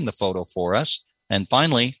describing the photo for us. And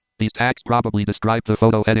finally, these tags probably describe the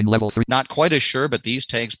photo heading level 3. Not quite as sure, but these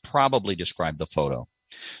tags probably describe the photo.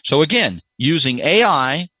 So again, using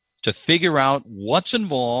AI to figure out what's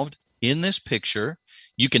involved in this picture,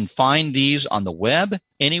 you can find these on the web,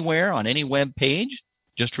 anywhere, on any web page.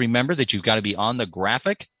 Just remember that you've got to be on the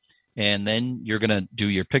graphic, and then you're going to do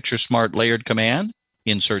your PictureSmart layered command,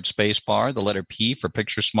 insert spacebar, the letter P for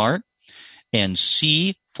PictureSmart, and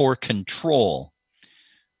C for control.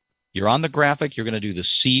 You're on the graphic, you're going to do the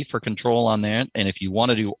C for control on that, and if you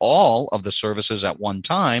want to do all of the services at one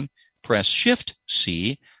time, press Shift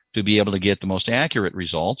C to be able to get the most accurate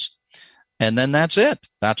results. And then that's it.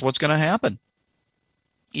 That's what's going to happen.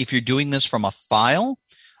 If you're doing this from a file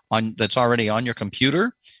that's already on your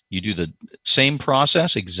computer, you do the same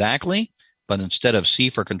process exactly, but instead of C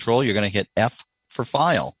for control, you're going to hit F for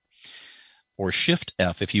file, or Shift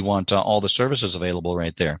F if you want all the services available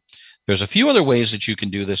right there. There's a few other ways that you can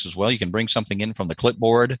do this as well. You can bring something in from the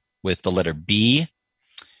clipboard with the letter B.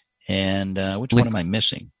 And which one am I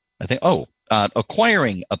missing? I think,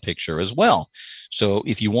 acquiring a picture as well. So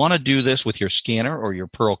if you want to do this with your scanner or your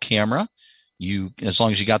Pearl camera, as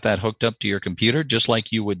long as you got that hooked up to your computer, just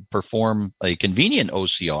like you would perform a convenient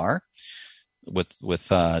OCR with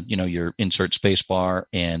your insert space bar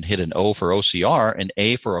and hit an O for OCR and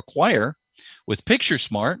A for acquire. With Picture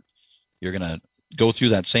Smart, you're going to go through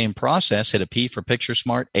that same process, hit a P for Picture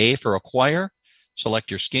Smart, A for acquire,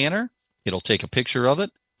 select your scanner. It'll take a picture of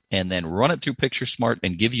it and then run it through Picture Smart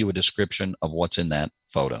and give you a description of what's in that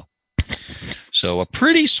photo. So a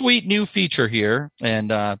pretty sweet new feature here.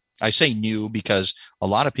 And I say new because a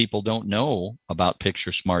lot of people don't know about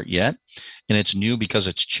Picture Smart yet. And it's new because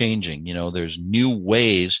it's changing. There's new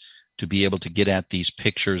ways to be able to get at these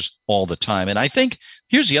pictures all the time. And I think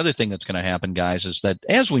here's the other thing that's going to happen, guys, is that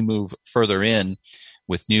as we move further in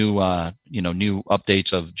with new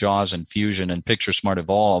updates of JAWS and Fusion and Picture Smart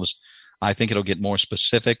evolves, I think it'll get more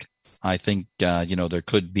specific. I think, there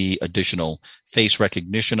could be additional face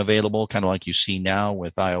recognition available, kind of like you see now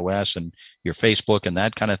with iOS and your Facebook and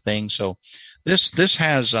that kind of thing. So this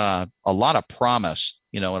has a lot of promise,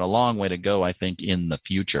 and a long way to go, I think, in the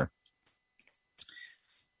future.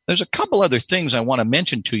 There's a couple other things I want to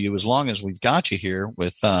mention to you as long as we've got you here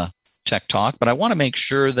with Tech Talk, but I want to make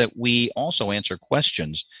sure that we also answer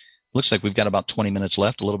questions. Looks like we've got about 20 minutes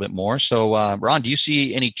left, a little bit more. So, Ron, do you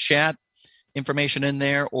see any chat information in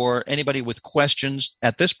there or anybody with questions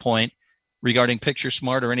at this point regarding Picture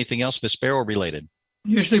Smart or anything else Vispero related?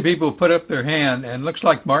 Usually people put up their hand, and looks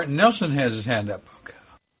like Martin Nelson has his hand up. Okay.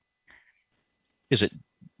 Is it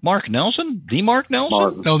Mark Nelson? The Mark Nelson?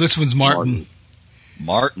 Martin. No, this one's Martin.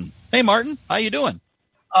 Martin. Hey, Martin. How you doing?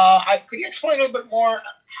 Could you explain a little bit more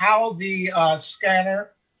how the scanner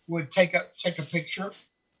would take a picture,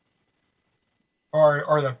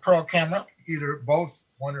 or the Pearl camera, either both,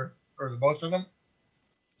 one or the both of them?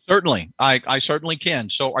 Certainly. I certainly can.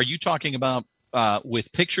 So are you talking about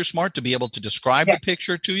with Picture Smart to be able to describe the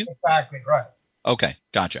picture to you? Exactly, right. Okay,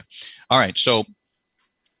 gotcha. All right, so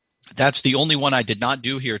that's the only one I did not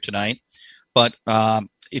do here tonight. But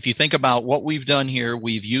if you think about what we've done here,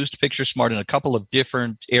 we've used Picture Smart in a couple of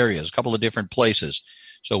different areas, a couple of different places.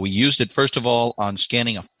 So we used it, first of all, on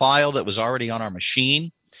scanning a file that was already on our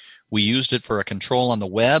machine. We used it for a control on the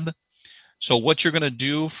web. So what you're going to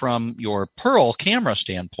do from your Pearl camera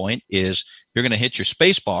standpoint is you're going to hit your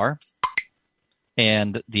space bar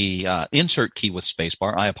and the insert key with space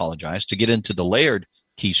bar, I apologize, to get into the layered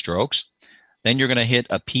keystrokes. Then you're going to hit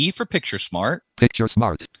a P for Picture Smart. Picture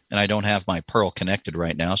Smart. And I don't have my Pearl connected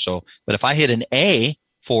right now. But if I hit an A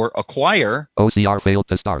for acquire. OCR failed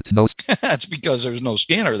to start. No. That's because there's no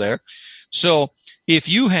scanner there. So if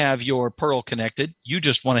you have your Pearl connected, you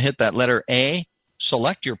just want to hit that letter A,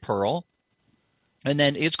 select your Pearl, and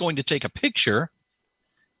then it's going to take a picture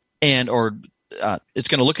it's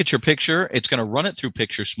going to look at your picture. It's going to run it through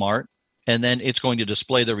Picture Smart, and then it's going to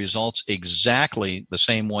display the results exactly the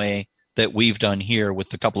same way that we've done here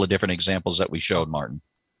with a couple of different examples that we showed, Martin.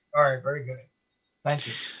 All right, very good. Thank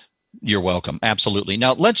you. You're welcome. Absolutely.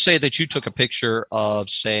 Now, let's say that you took a picture of,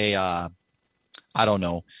 say, I don't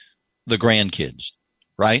know, the grandkids,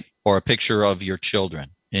 right? Or a picture of your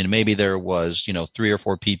children. And maybe there was, 3 or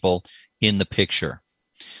 4 people in the picture.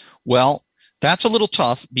 Well, that's a little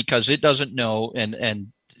tough because it doesn't know,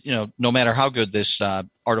 and no matter how good this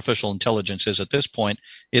artificial intelligence is at this point,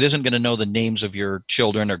 it isn't going to know the names of your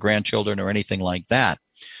children or grandchildren or anything like that.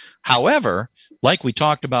 However, like we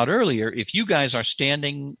talked about earlier, if you guys are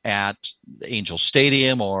standing at the Angel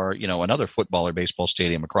Stadium or, another football or baseball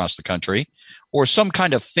stadium across the country or some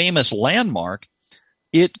kind of famous landmark,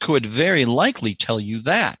 it could very likely tell you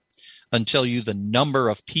that and tell you the number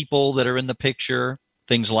of people that are in the picture,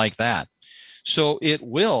 things like that. So it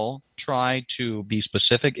will try to be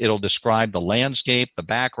specific. It'll describe the landscape, the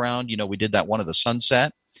background. We did that one of the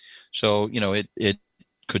sunset. So, it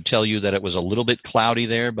could tell you that it was a little bit cloudy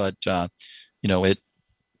there, but, it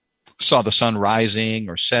saw the sun rising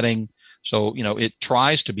or setting. So, it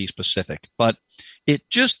tries to be specific, but it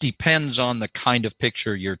just depends on the kind of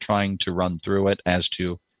picture you're trying to run through it as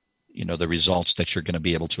to, the results that you're going to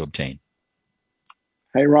be able to obtain.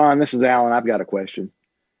 Hey, Ron, this is Alan. I've got a question.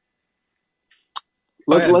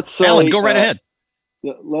 Let's say, Alan, go right ahead.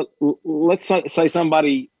 Let's say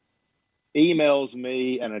somebody emails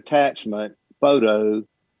me an attachment photo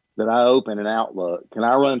that I open in Outlook, can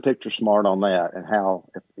I run Picture Smart on that, and how,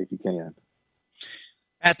 if you can?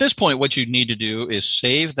 At this point, what you need to do is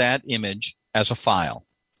save that image as a file.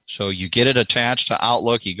 So you get it attached to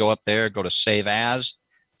Outlook, you go up there, go to Save As,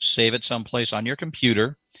 save it someplace on your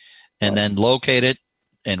computer, and then locate it.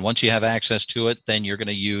 And once you have access to it, then you're going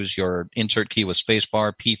to use your insert key with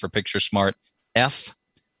spacebar, P for Picture Smart, F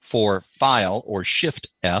for File, or Shift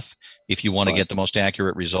F if you want to get the most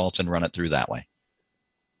accurate results and run it through that way.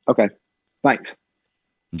 Okay, thanks.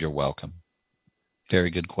 You're welcome. Very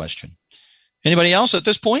good question. Anybody else at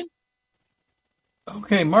this point?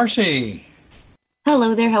 Okay, Marcy.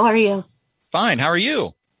 Hello there. How are you? Fine. How are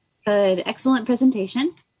you? Good. Excellent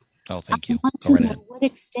presentation. Oh, thank you. I want to know what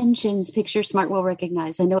extensions Picture Smart will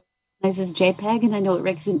recognize. I know it recognizes JPEG, and I know it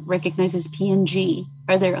recognizes PNG.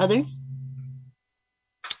 Are there others?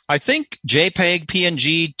 I think JPEG,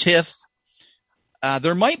 PNG, TIFF.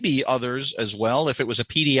 There might be others as well. If it was a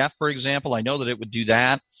PDF, for example, I know that it would do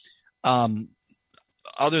that.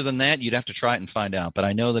 Other than that, you'd have to try it and find out. But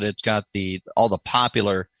I know that it's got all the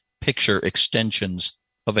popular picture extensions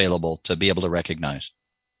available to be able to recognize.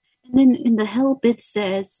 And then in the help, it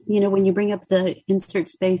says, when you bring up the insert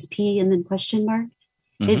space P and then question mark,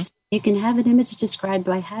 it's you can have an image described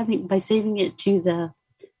by saving it to the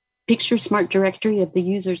Picture Smart directory of the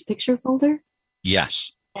user's picture folder.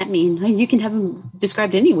 Yes. That mean you can have them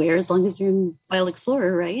described anywhere as long as you're in File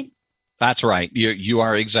Explorer, right? That's right. You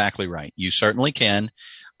are exactly right. You certainly can.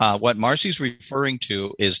 What Marcy's referring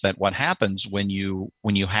to is that what happens when you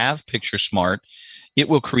have Picture Smart, it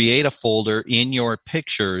will create a folder in your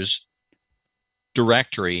pictures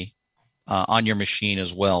directory on your machine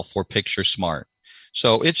as well for Picture Smart.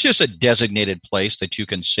 So it's just a designated place that you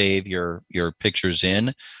can save your pictures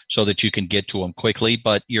in so that you can get to them quickly.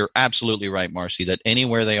 But you're absolutely right, Marcy, that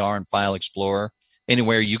anywhere they are in File Explorer,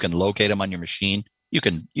 anywhere you can locate them on your machine, you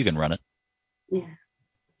can run it. Yeah.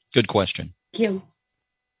 Good question. Thank you.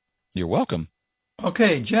 You're welcome.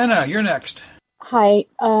 Okay, Jenna, you're next. Hi.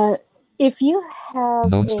 If you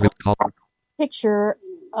have a picture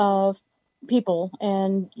of people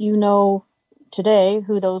and you know today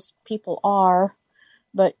who those people are,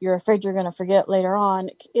 but you're afraid you're going to forget later on,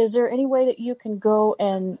 is there any way that you can go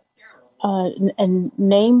and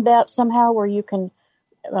name that somehow, where you can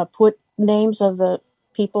put names of the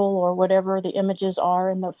people or whatever the images are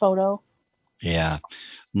in the photo? Yeah,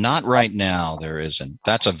 not right now. There isn't.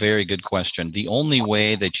 That's a very good question. The only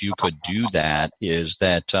way that you could do that is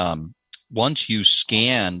that once you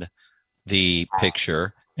scanned the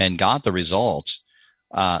picture and got the results,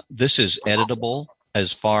 this is editable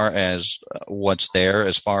as far as what's there,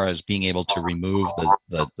 as far as being able to remove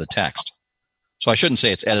the text. So I shouldn't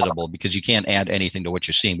say it's editable because you can't add anything to what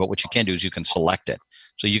you're seeing, but what you can do is you can select it.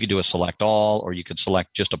 So you could do a select all, or you could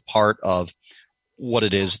select just a part of what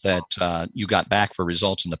it is that you got back for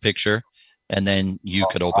results in the picture, and then you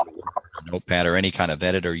could open a Notepad or any kind of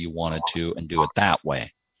editor you wanted to and do it that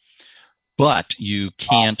way. But you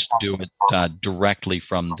can't do it directly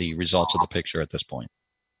from the results of the picture at this point.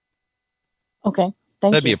 Okay,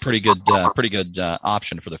 that'd be a pretty good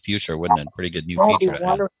option for the future, wouldn't it? Pretty good new feature to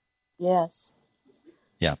have. Yes.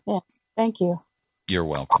 Yeah. Thank you. You're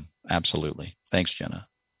welcome. Absolutely. Thanks, Jenna.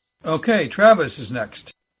 Okay, Travis is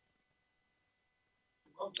next.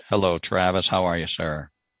 Hello, Travis. How are you, sir?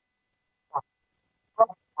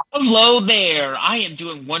 Hello there. I am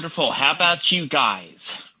doing wonderful. How about you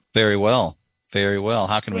guys? Very well. Very well.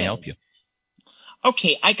 How can we help you?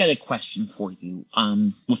 Okay, I got a question for you.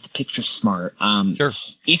 With the Picture Smart. Sure.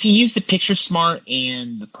 If you use the Picture Smart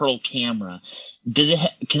and the Pearl camera, does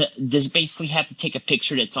it basically have to take a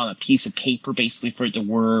picture that's on a piece of paper basically for it to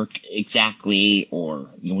work exactly, or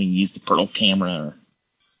when you use the Pearl camera,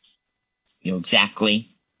 exactly?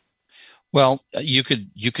 Well,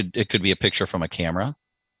 it could be a picture from a camera.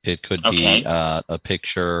 It could be a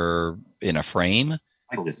picture in a frame.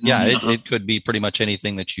 Yeah, it could be pretty much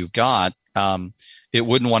anything that you've got. It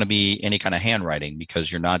wouldn't want to be any kind of handwriting because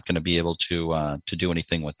you're not going to be able to do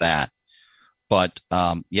anything with that. But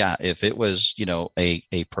if it was,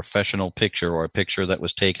 a professional picture or a picture that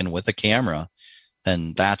was taken with a camera,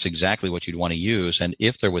 then that's exactly what you'd want to use. And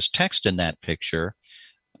if there was text in that picture,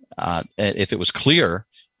 if it was clear,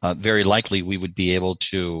 very likely we would be able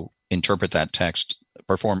to interpret that text,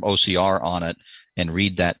 perform OCR on it, and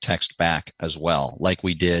read that text back as well, like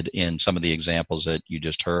we did in some of the examples that you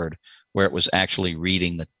just heard, where it was actually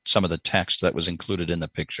reading some of the text that was included in the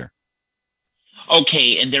picture.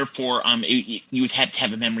 Okay, and therefore, you would have to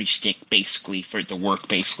have a memory stick basically for it to work,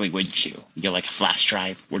 basically, wouldn't you? You get like a flash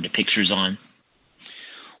drive where the picture's on.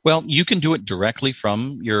 Well, you can do it directly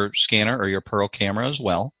from your scanner or your Pearl camera as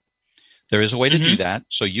well. There is a way to do that.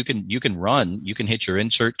 So you can hit your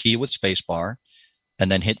insert key with spacebar, and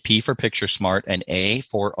then hit P for Picture Smart and A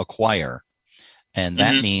for acquire. And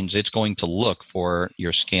that means it's going to look for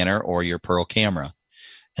your scanner or your Pearl camera.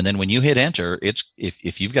 And then when you hit enter, it's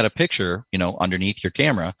if you've got a picture, underneath your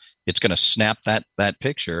camera, it's going to snap that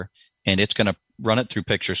picture, and it's going to run it through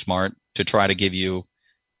Picture Smart to try to give you,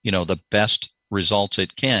 the best results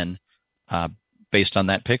it can based on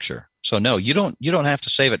that picture. So no, you don't have to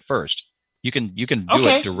save it first. You can do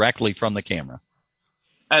it directly from the camera.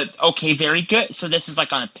 Okay, very good. So this is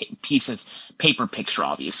like on a piece of paper picture,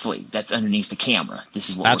 obviously, that's underneath the camera. This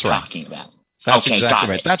is what we're talking about. That's exactly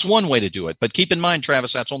right. That's one way to do it. But keep in mind,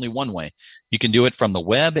 Travis, that's only one way. You can do it from the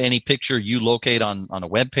web, any picture you locate on a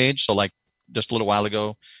web page. So like just a little while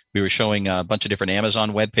ago, we were showing a bunch of different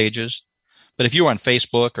Amazon web pages. But if you were on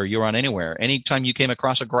Facebook or you're on anywhere, anytime you came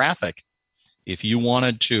across a graphic, if you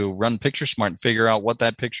wanted to run Picture Smart and figure out what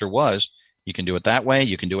that picture was, you can do it that way.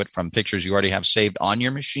 You can do it from pictures you already have saved on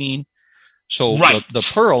your machine. So the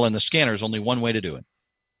Pearl and the scanner is only one way to do it.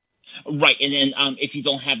 Right. And then if you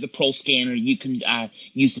don't have the Pearl scanner, you can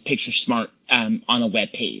use the Picture Smart on a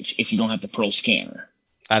web page if you don't have the Pearl scanner.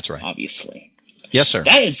 That's right. Obviously. Yes, sir.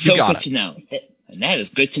 That is so good to know. And that is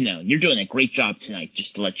good to know. You're doing a great job tonight,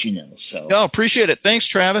 just to let you know. So. Oh, appreciate it. Thanks,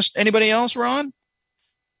 Travis. Anybody else, Ron?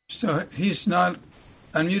 So he's not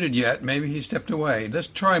unmuted yet. Maybe he stepped away. Let's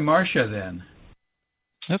try Marcia then.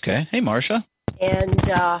 Okay. Hey, Marcia. And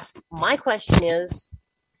my question is,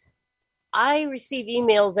 I receive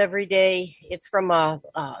emails every day. It's from a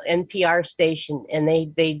NPR station, and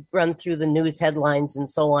they run through the news headlines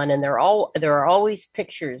and so on. And there are always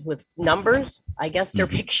pictures with numbers. I guess they're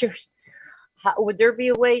pictures. Would there be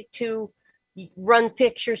a way to run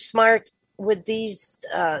Picture Smart with these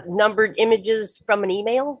numbered images from an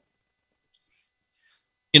email?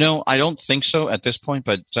 I don't think so at this point,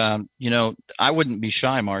 but, I wouldn't be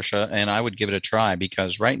shy, Marcia, and I would give it a try,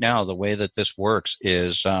 because right now the way that this works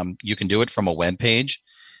is you can do it from a web page.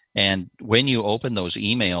 And when you open those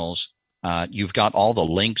emails, you've got all the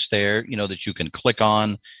links there, that you can click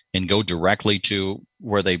on and go directly to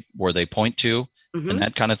where they point to and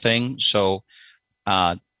that kind of thing. So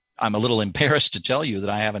I'm a little embarrassed to tell you that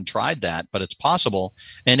I haven't tried that, but it's possible.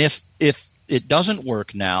 And if it doesn't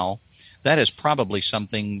work now, that is probably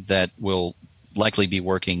something that will likely be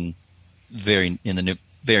working in the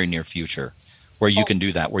very near future, where you can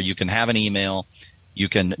do that, where you can have an email, you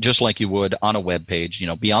can, just like you would on a web page,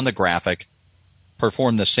 be on the graphic,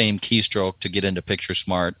 perform the same keystroke to get into Picture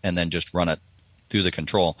Smart, and then just run it through the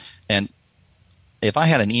control. And if I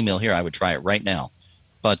had an email here, I would try it right now.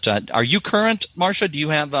 But are you current, Marcia? Do you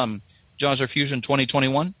have JAWS or Fusion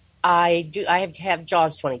 2021? I do. I have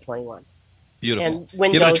JAWS 2021. Beautiful. And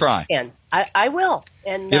Windows Give it a try. 10. I will.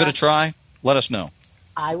 And give it a try. Let us know.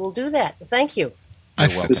 I will do that. Thank you.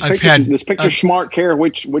 Does Picture Smart care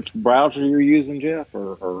which browser you're using, Jeff,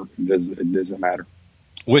 or does it matter?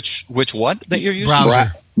 Which what that you're using?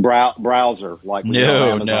 Browser. Like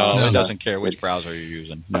no, it doesn't care which browser you're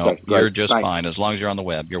using. No, okay, you're just fine as long as you're on the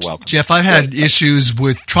web. You're welcome. Jeff, I've had issues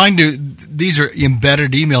with trying to. These are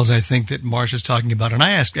embedded emails, I think, that Marcia's talking about, and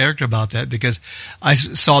I asked Eric about that because I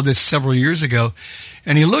saw this several years ago,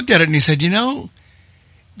 and he looked at it and he said,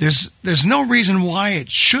 there's no reason why it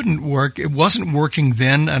shouldn't work. It wasn't working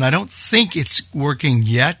then, and I don't think it's working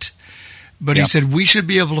yet. But he said we should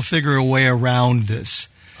be able to figure a way around this.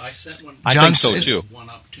 I sent one. I think so too. One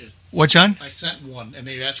up to. What, John? I sent one, and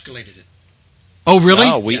they escalated it. Oh, really?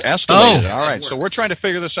 Oh, we escalated it. All right, so we're trying to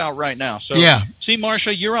figure this out right now. So, see,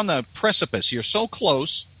 Marcia, you're on the precipice. You're so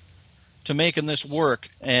close to making this work,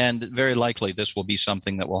 and very likely this will be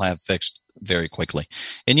something that we'll have fixed very quickly.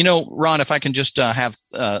 And, Ron, if I can just have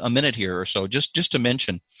a minute here or so, just to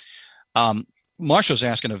mention, Marcia's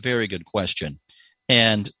asking a very good question.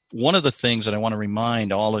 And one of the things that I want to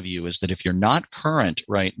remind all of you is that if you're not current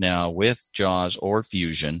right now with JAWS or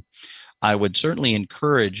Fusion, I would certainly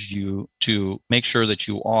encourage you to make sure that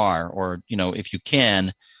you are, or, if you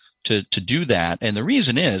can, to do that. And the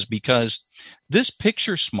reason is because this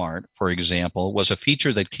Picture Smart, for example, was a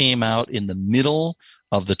feature that came out in the middle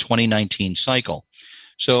of the 2019 cycle.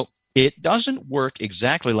 So it doesn't work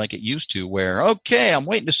exactly like it used to, where, okay, I'm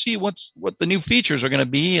waiting to see what the new features are going to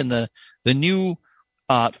be in the new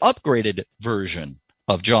upgraded version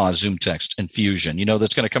of JAWS, ZoomText, and Fusion,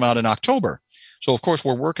 that's going to come out in October. So, of course,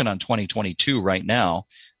 we're working on 2022 right now,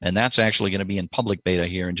 and that's actually going to be in public beta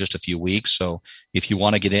here in just a few weeks. So if you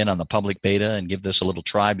want to get in on the public beta and give this a little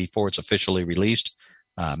try before it's officially released,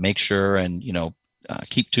 make sure and,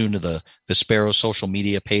 keep tuned to the Sparrow social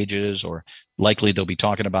media pages, or likely they'll be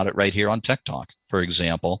talking about it right here on Tech Talk, for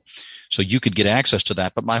example. So you could get access to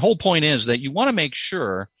that. But my whole point is that you want to make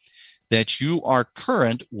sure that you are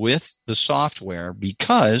current with the software,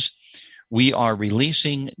 because we are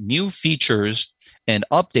releasing new features and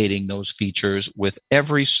updating those features with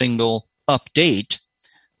every single update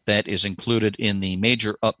that is included in the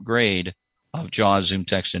major upgrade of JAWS, Zoom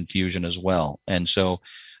Text, and Fusion as well. And so,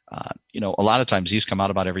 a lot of times these come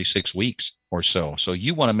out about every 6 weeks or so. So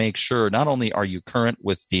you want to make sure not only are you current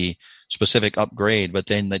with the specific upgrade, but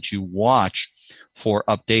then that you watch for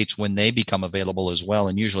updates when they become available as well.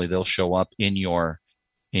 And usually they'll show up in your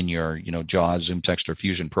JAWS, Zoom Text, or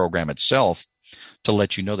Fusion program itself to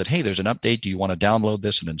let you know that, hey, there's an update. Do you want to download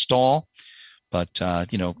this and install? But,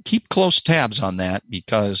 keep close tabs on that,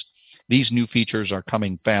 because these new features are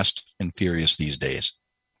coming fast and furious these days.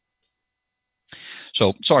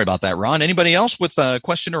 So sorry about that, Ron. Anybody else with a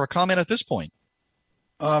question or a comment at this point?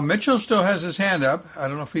 Mitchell still has his hand up. I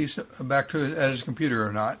don't know if he's back at his computer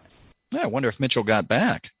or not. Yeah, I wonder if Mitchell got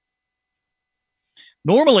back.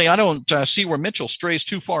 Normally, I don't see where Mitchell strays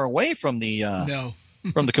too far away from the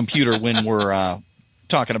from the computer when we're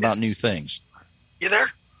talking about new things. You there?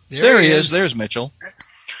 There he is. There's Mitchell.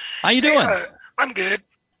 How you doing? I'm good.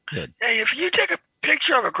 Good. Hey, if you take a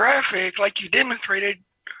picture of a graphic like you demonstrated,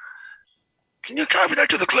 can you copy that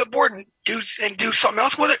to the clipboard and do something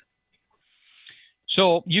else with it?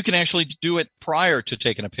 So you can actually do it prior to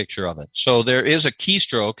taking a picture of it. So there is a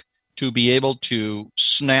keystroke to be able to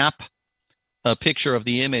snap a picture of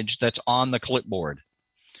the image that's on the clipboard.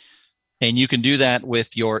 And you can do that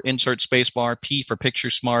with your insert spacebar, P for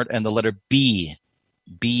Picture Smart, and the letter B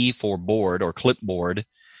for board or clipboard.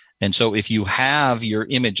 And so if you have your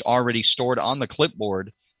image already stored on the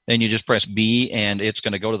clipboard, then you just press B and it's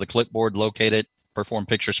going to go to the clipboard, locate it, perform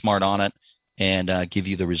Picture Smart on it, and give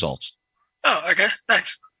you the results. Oh, okay.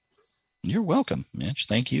 Thanks. You're welcome, Mitch.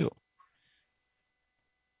 Thank you.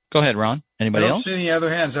 Go ahead, Ron. Anybody else? I don't see any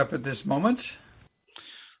other hands up at this moment.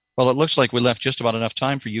 Well, it looks like we left just about enough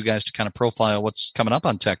time for you guys to kind of profile what's coming up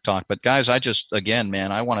on Tech Talk. But guys, I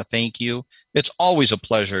want to thank you. It's always a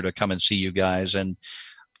pleasure to come and see you guys. And,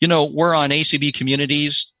 we're on ACB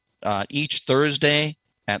Communities each Thursday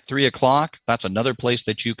at 3:00. That's another place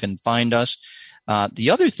that you can find us. The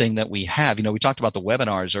other thing that we have, we talked about the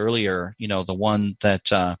webinars earlier, the one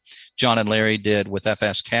that John and Larry did with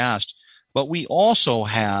FS Cast, but we also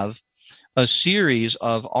have a series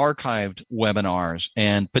of archived webinars,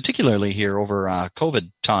 and particularly here over COVID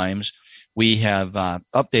times, we have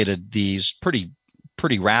updated these pretty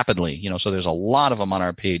rapidly, so there's a lot of them on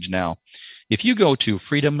our page now. If you go to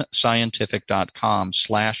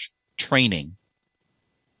freedomscientific.com/training,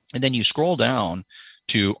 and then you scroll down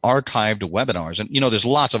to archived webinars, and there's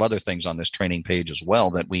lots of other things on this training page as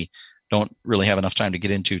well that we don't really have enough time to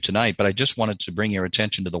get into tonight, but I just wanted to bring your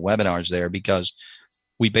attention to the webinars there, because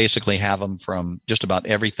we basically have them from just about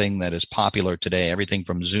everything that is popular today, everything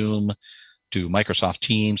from Zoom to Microsoft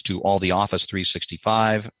Teams to all the Office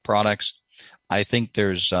 365 products. I think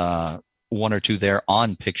there's one or two there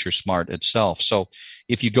on Picture Smart itself. So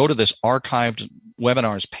if you go to this archived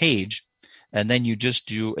webinars page, and then you just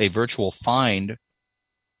do a virtual find,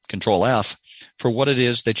 Control F, for what it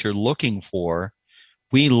is that you're looking for,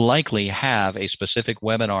 we likely have a specific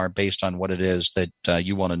webinar based on what it is that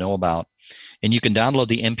you want to know about. And you can download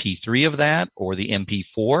the MP3 of that or the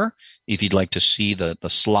MP4 if you'd like to see the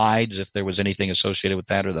slides, if there was anything associated with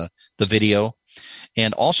that, or the video.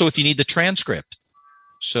 And also if you need the transcript.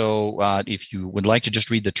 So if you would like to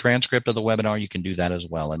just read the transcript of the webinar, you can do that as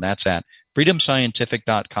well. And that's at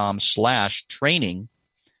freedomscientific.com/training.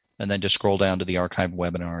 And then just scroll down to the archived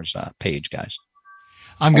webinars page, guys.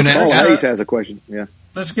 I'm going to ask. Hayes has a question. Yeah.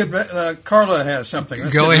 Let's get Carla has something.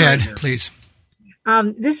 Go ahead, please.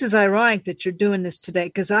 This is ironic that you're doing this today,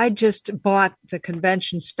 because I just bought the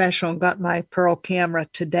convention special and got my Pearl camera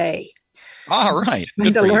today. All right.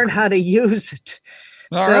 Good to learn how to use it.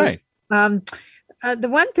 All right. The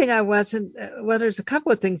one thing I wasn't, there's a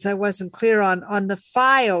couple of things I wasn't clear on the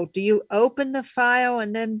file. Do you open the file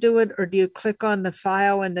and then do it, or do you click on the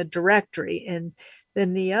file in the directory? And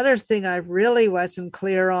then the other thing I really wasn't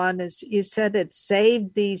clear on is you said it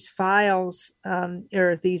saved these files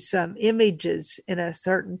or these images in a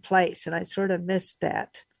certain place, and I sort of missed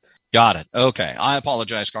that. Got it. Okay. I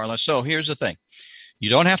apologize, Carla. So here's the thing.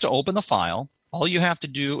 You don't have to open the file. All you have to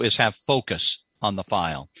do is have focus on the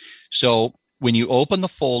file. So when you open the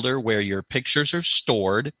folder where your pictures are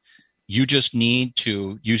stored, you just need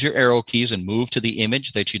to use your arrow keys and move to the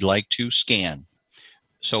image that you'd like to scan.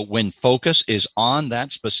 So when focus is on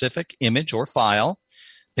that specific image or file,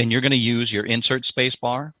 then you're going to use your insert space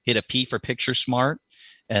bar, hit a P for Picture Smart,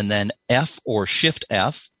 and then F or Shift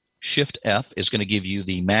F. Shift F is going to give you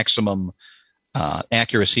the maximum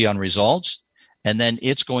accuracy on results, and then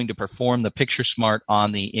it's going to perform the Picture Smart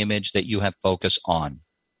on the image that you have focus on.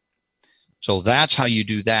 So that's how you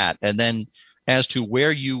do that. And then as to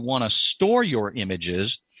where you want to store your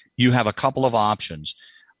images, you have a couple of options.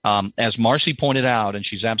 As Marcy pointed out, and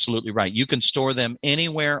she's absolutely right, you can store them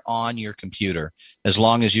anywhere on your computer as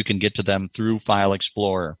long as you can get to them through File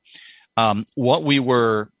Explorer. What we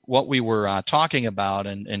were talking about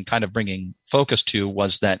and kind of bringing focus to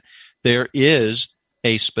was that there is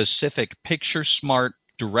a specific Picture Smart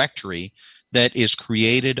directory that is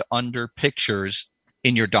created under Pictures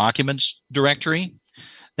in your Documents directory.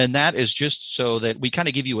 And that is just so that we kind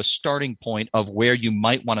of give you a starting point of where you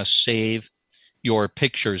might want to save your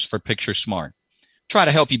pictures for Picture Smart. Try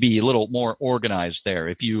to help you be a little more organized there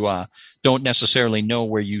if you don't necessarily know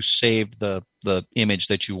where you saved the image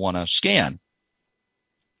that you want to scan.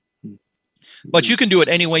 But you can do it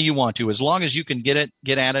any way you want to. As long as you can get at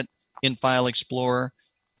it in File Explorer,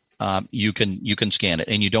 you can scan it,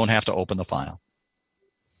 and you don't have to open the file.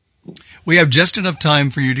 We have just enough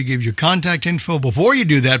time for you to give your contact info. Before you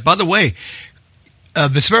do that, by the way,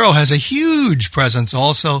 Vispero has a huge presence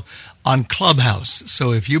also on Clubhouse.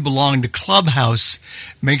 So if you belong to Clubhouse,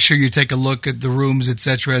 make sure you take a look at the rooms,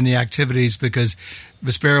 etc., and the activities, because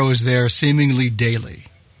Vispero is there seemingly daily.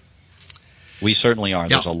 We certainly are. Yep.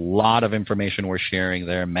 There's a lot of information we're sharing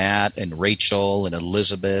there. Matt and Rachel and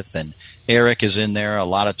Elizabeth and Eric is in there a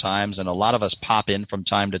lot of times, and a lot of us pop in from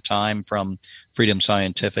time to time from Freedom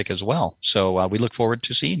Scientific as well. So we look forward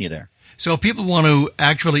to seeing you there. So if people want to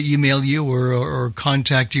actually email you or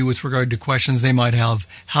contact you with regard to questions they might have,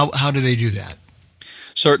 how do they do that?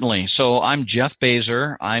 Certainly. So I'm Jeff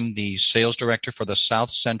Bazer. I'm the sales director for the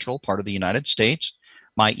South Central part of the United States.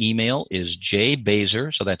 My email is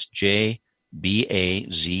jbazer, so that's JBAZER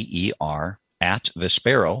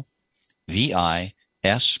 @Vispero,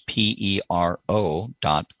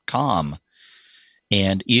 VISPERO.com.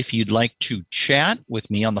 And if you'd like to chat with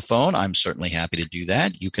me on the phone, I'm certainly happy to do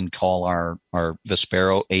that. You can call our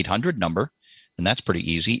Vispero 800 number, and that's pretty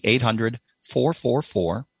easy,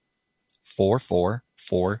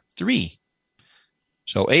 800-444-4443.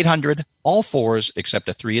 So 800, all fours except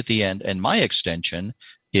a 3 at the end, and my extension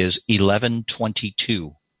is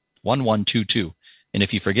 1122, 1122. And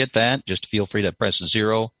if you forget that, just feel free to press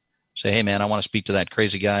 0. Say, hey, man, I want to speak to that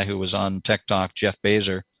crazy guy who was on Tech Talk, Jeff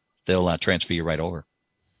Bazer. They'll transfer you right over.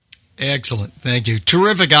 Excellent. Thank you.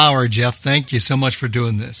 Terrific hour, Jeff. Thank you so much for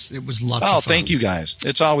doing this. It was lots of fun. Oh, thank you, guys.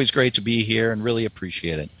 It's always great to be here and really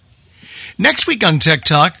appreciate it. Next week on Tech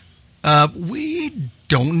Talk, we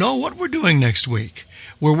don't know what we're doing next week.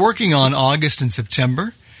 We're working on August and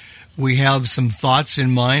September. We have some thoughts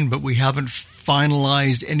in mind, but we haven't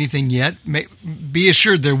finalized anything yet. Be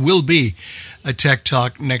assured there will be a Tech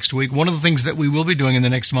Talk next week. One of the things that we will be doing in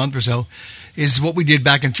the next month or so is what we did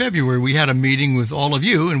back in February. We had a meeting with all of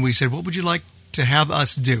you, and we said, what would you like to have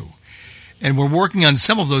us do? And we're working on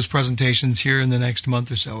some of those presentations here in the next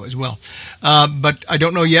month or so as well. But I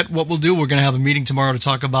don't know yet what we'll do. We're going to have a meeting tomorrow to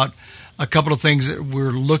talk about a couple of things that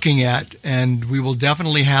we're looking at, and we will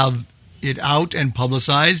definitely have it out and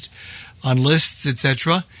publicized on lists,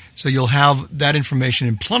 etc. So you'll have that information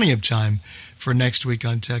in plenty of time for next week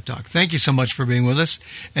on Tech Talk. Thank you so much for being with us.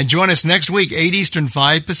 And join us next week, 8 Eastern,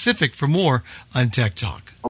 5 Pacific, for more on Tech Talk.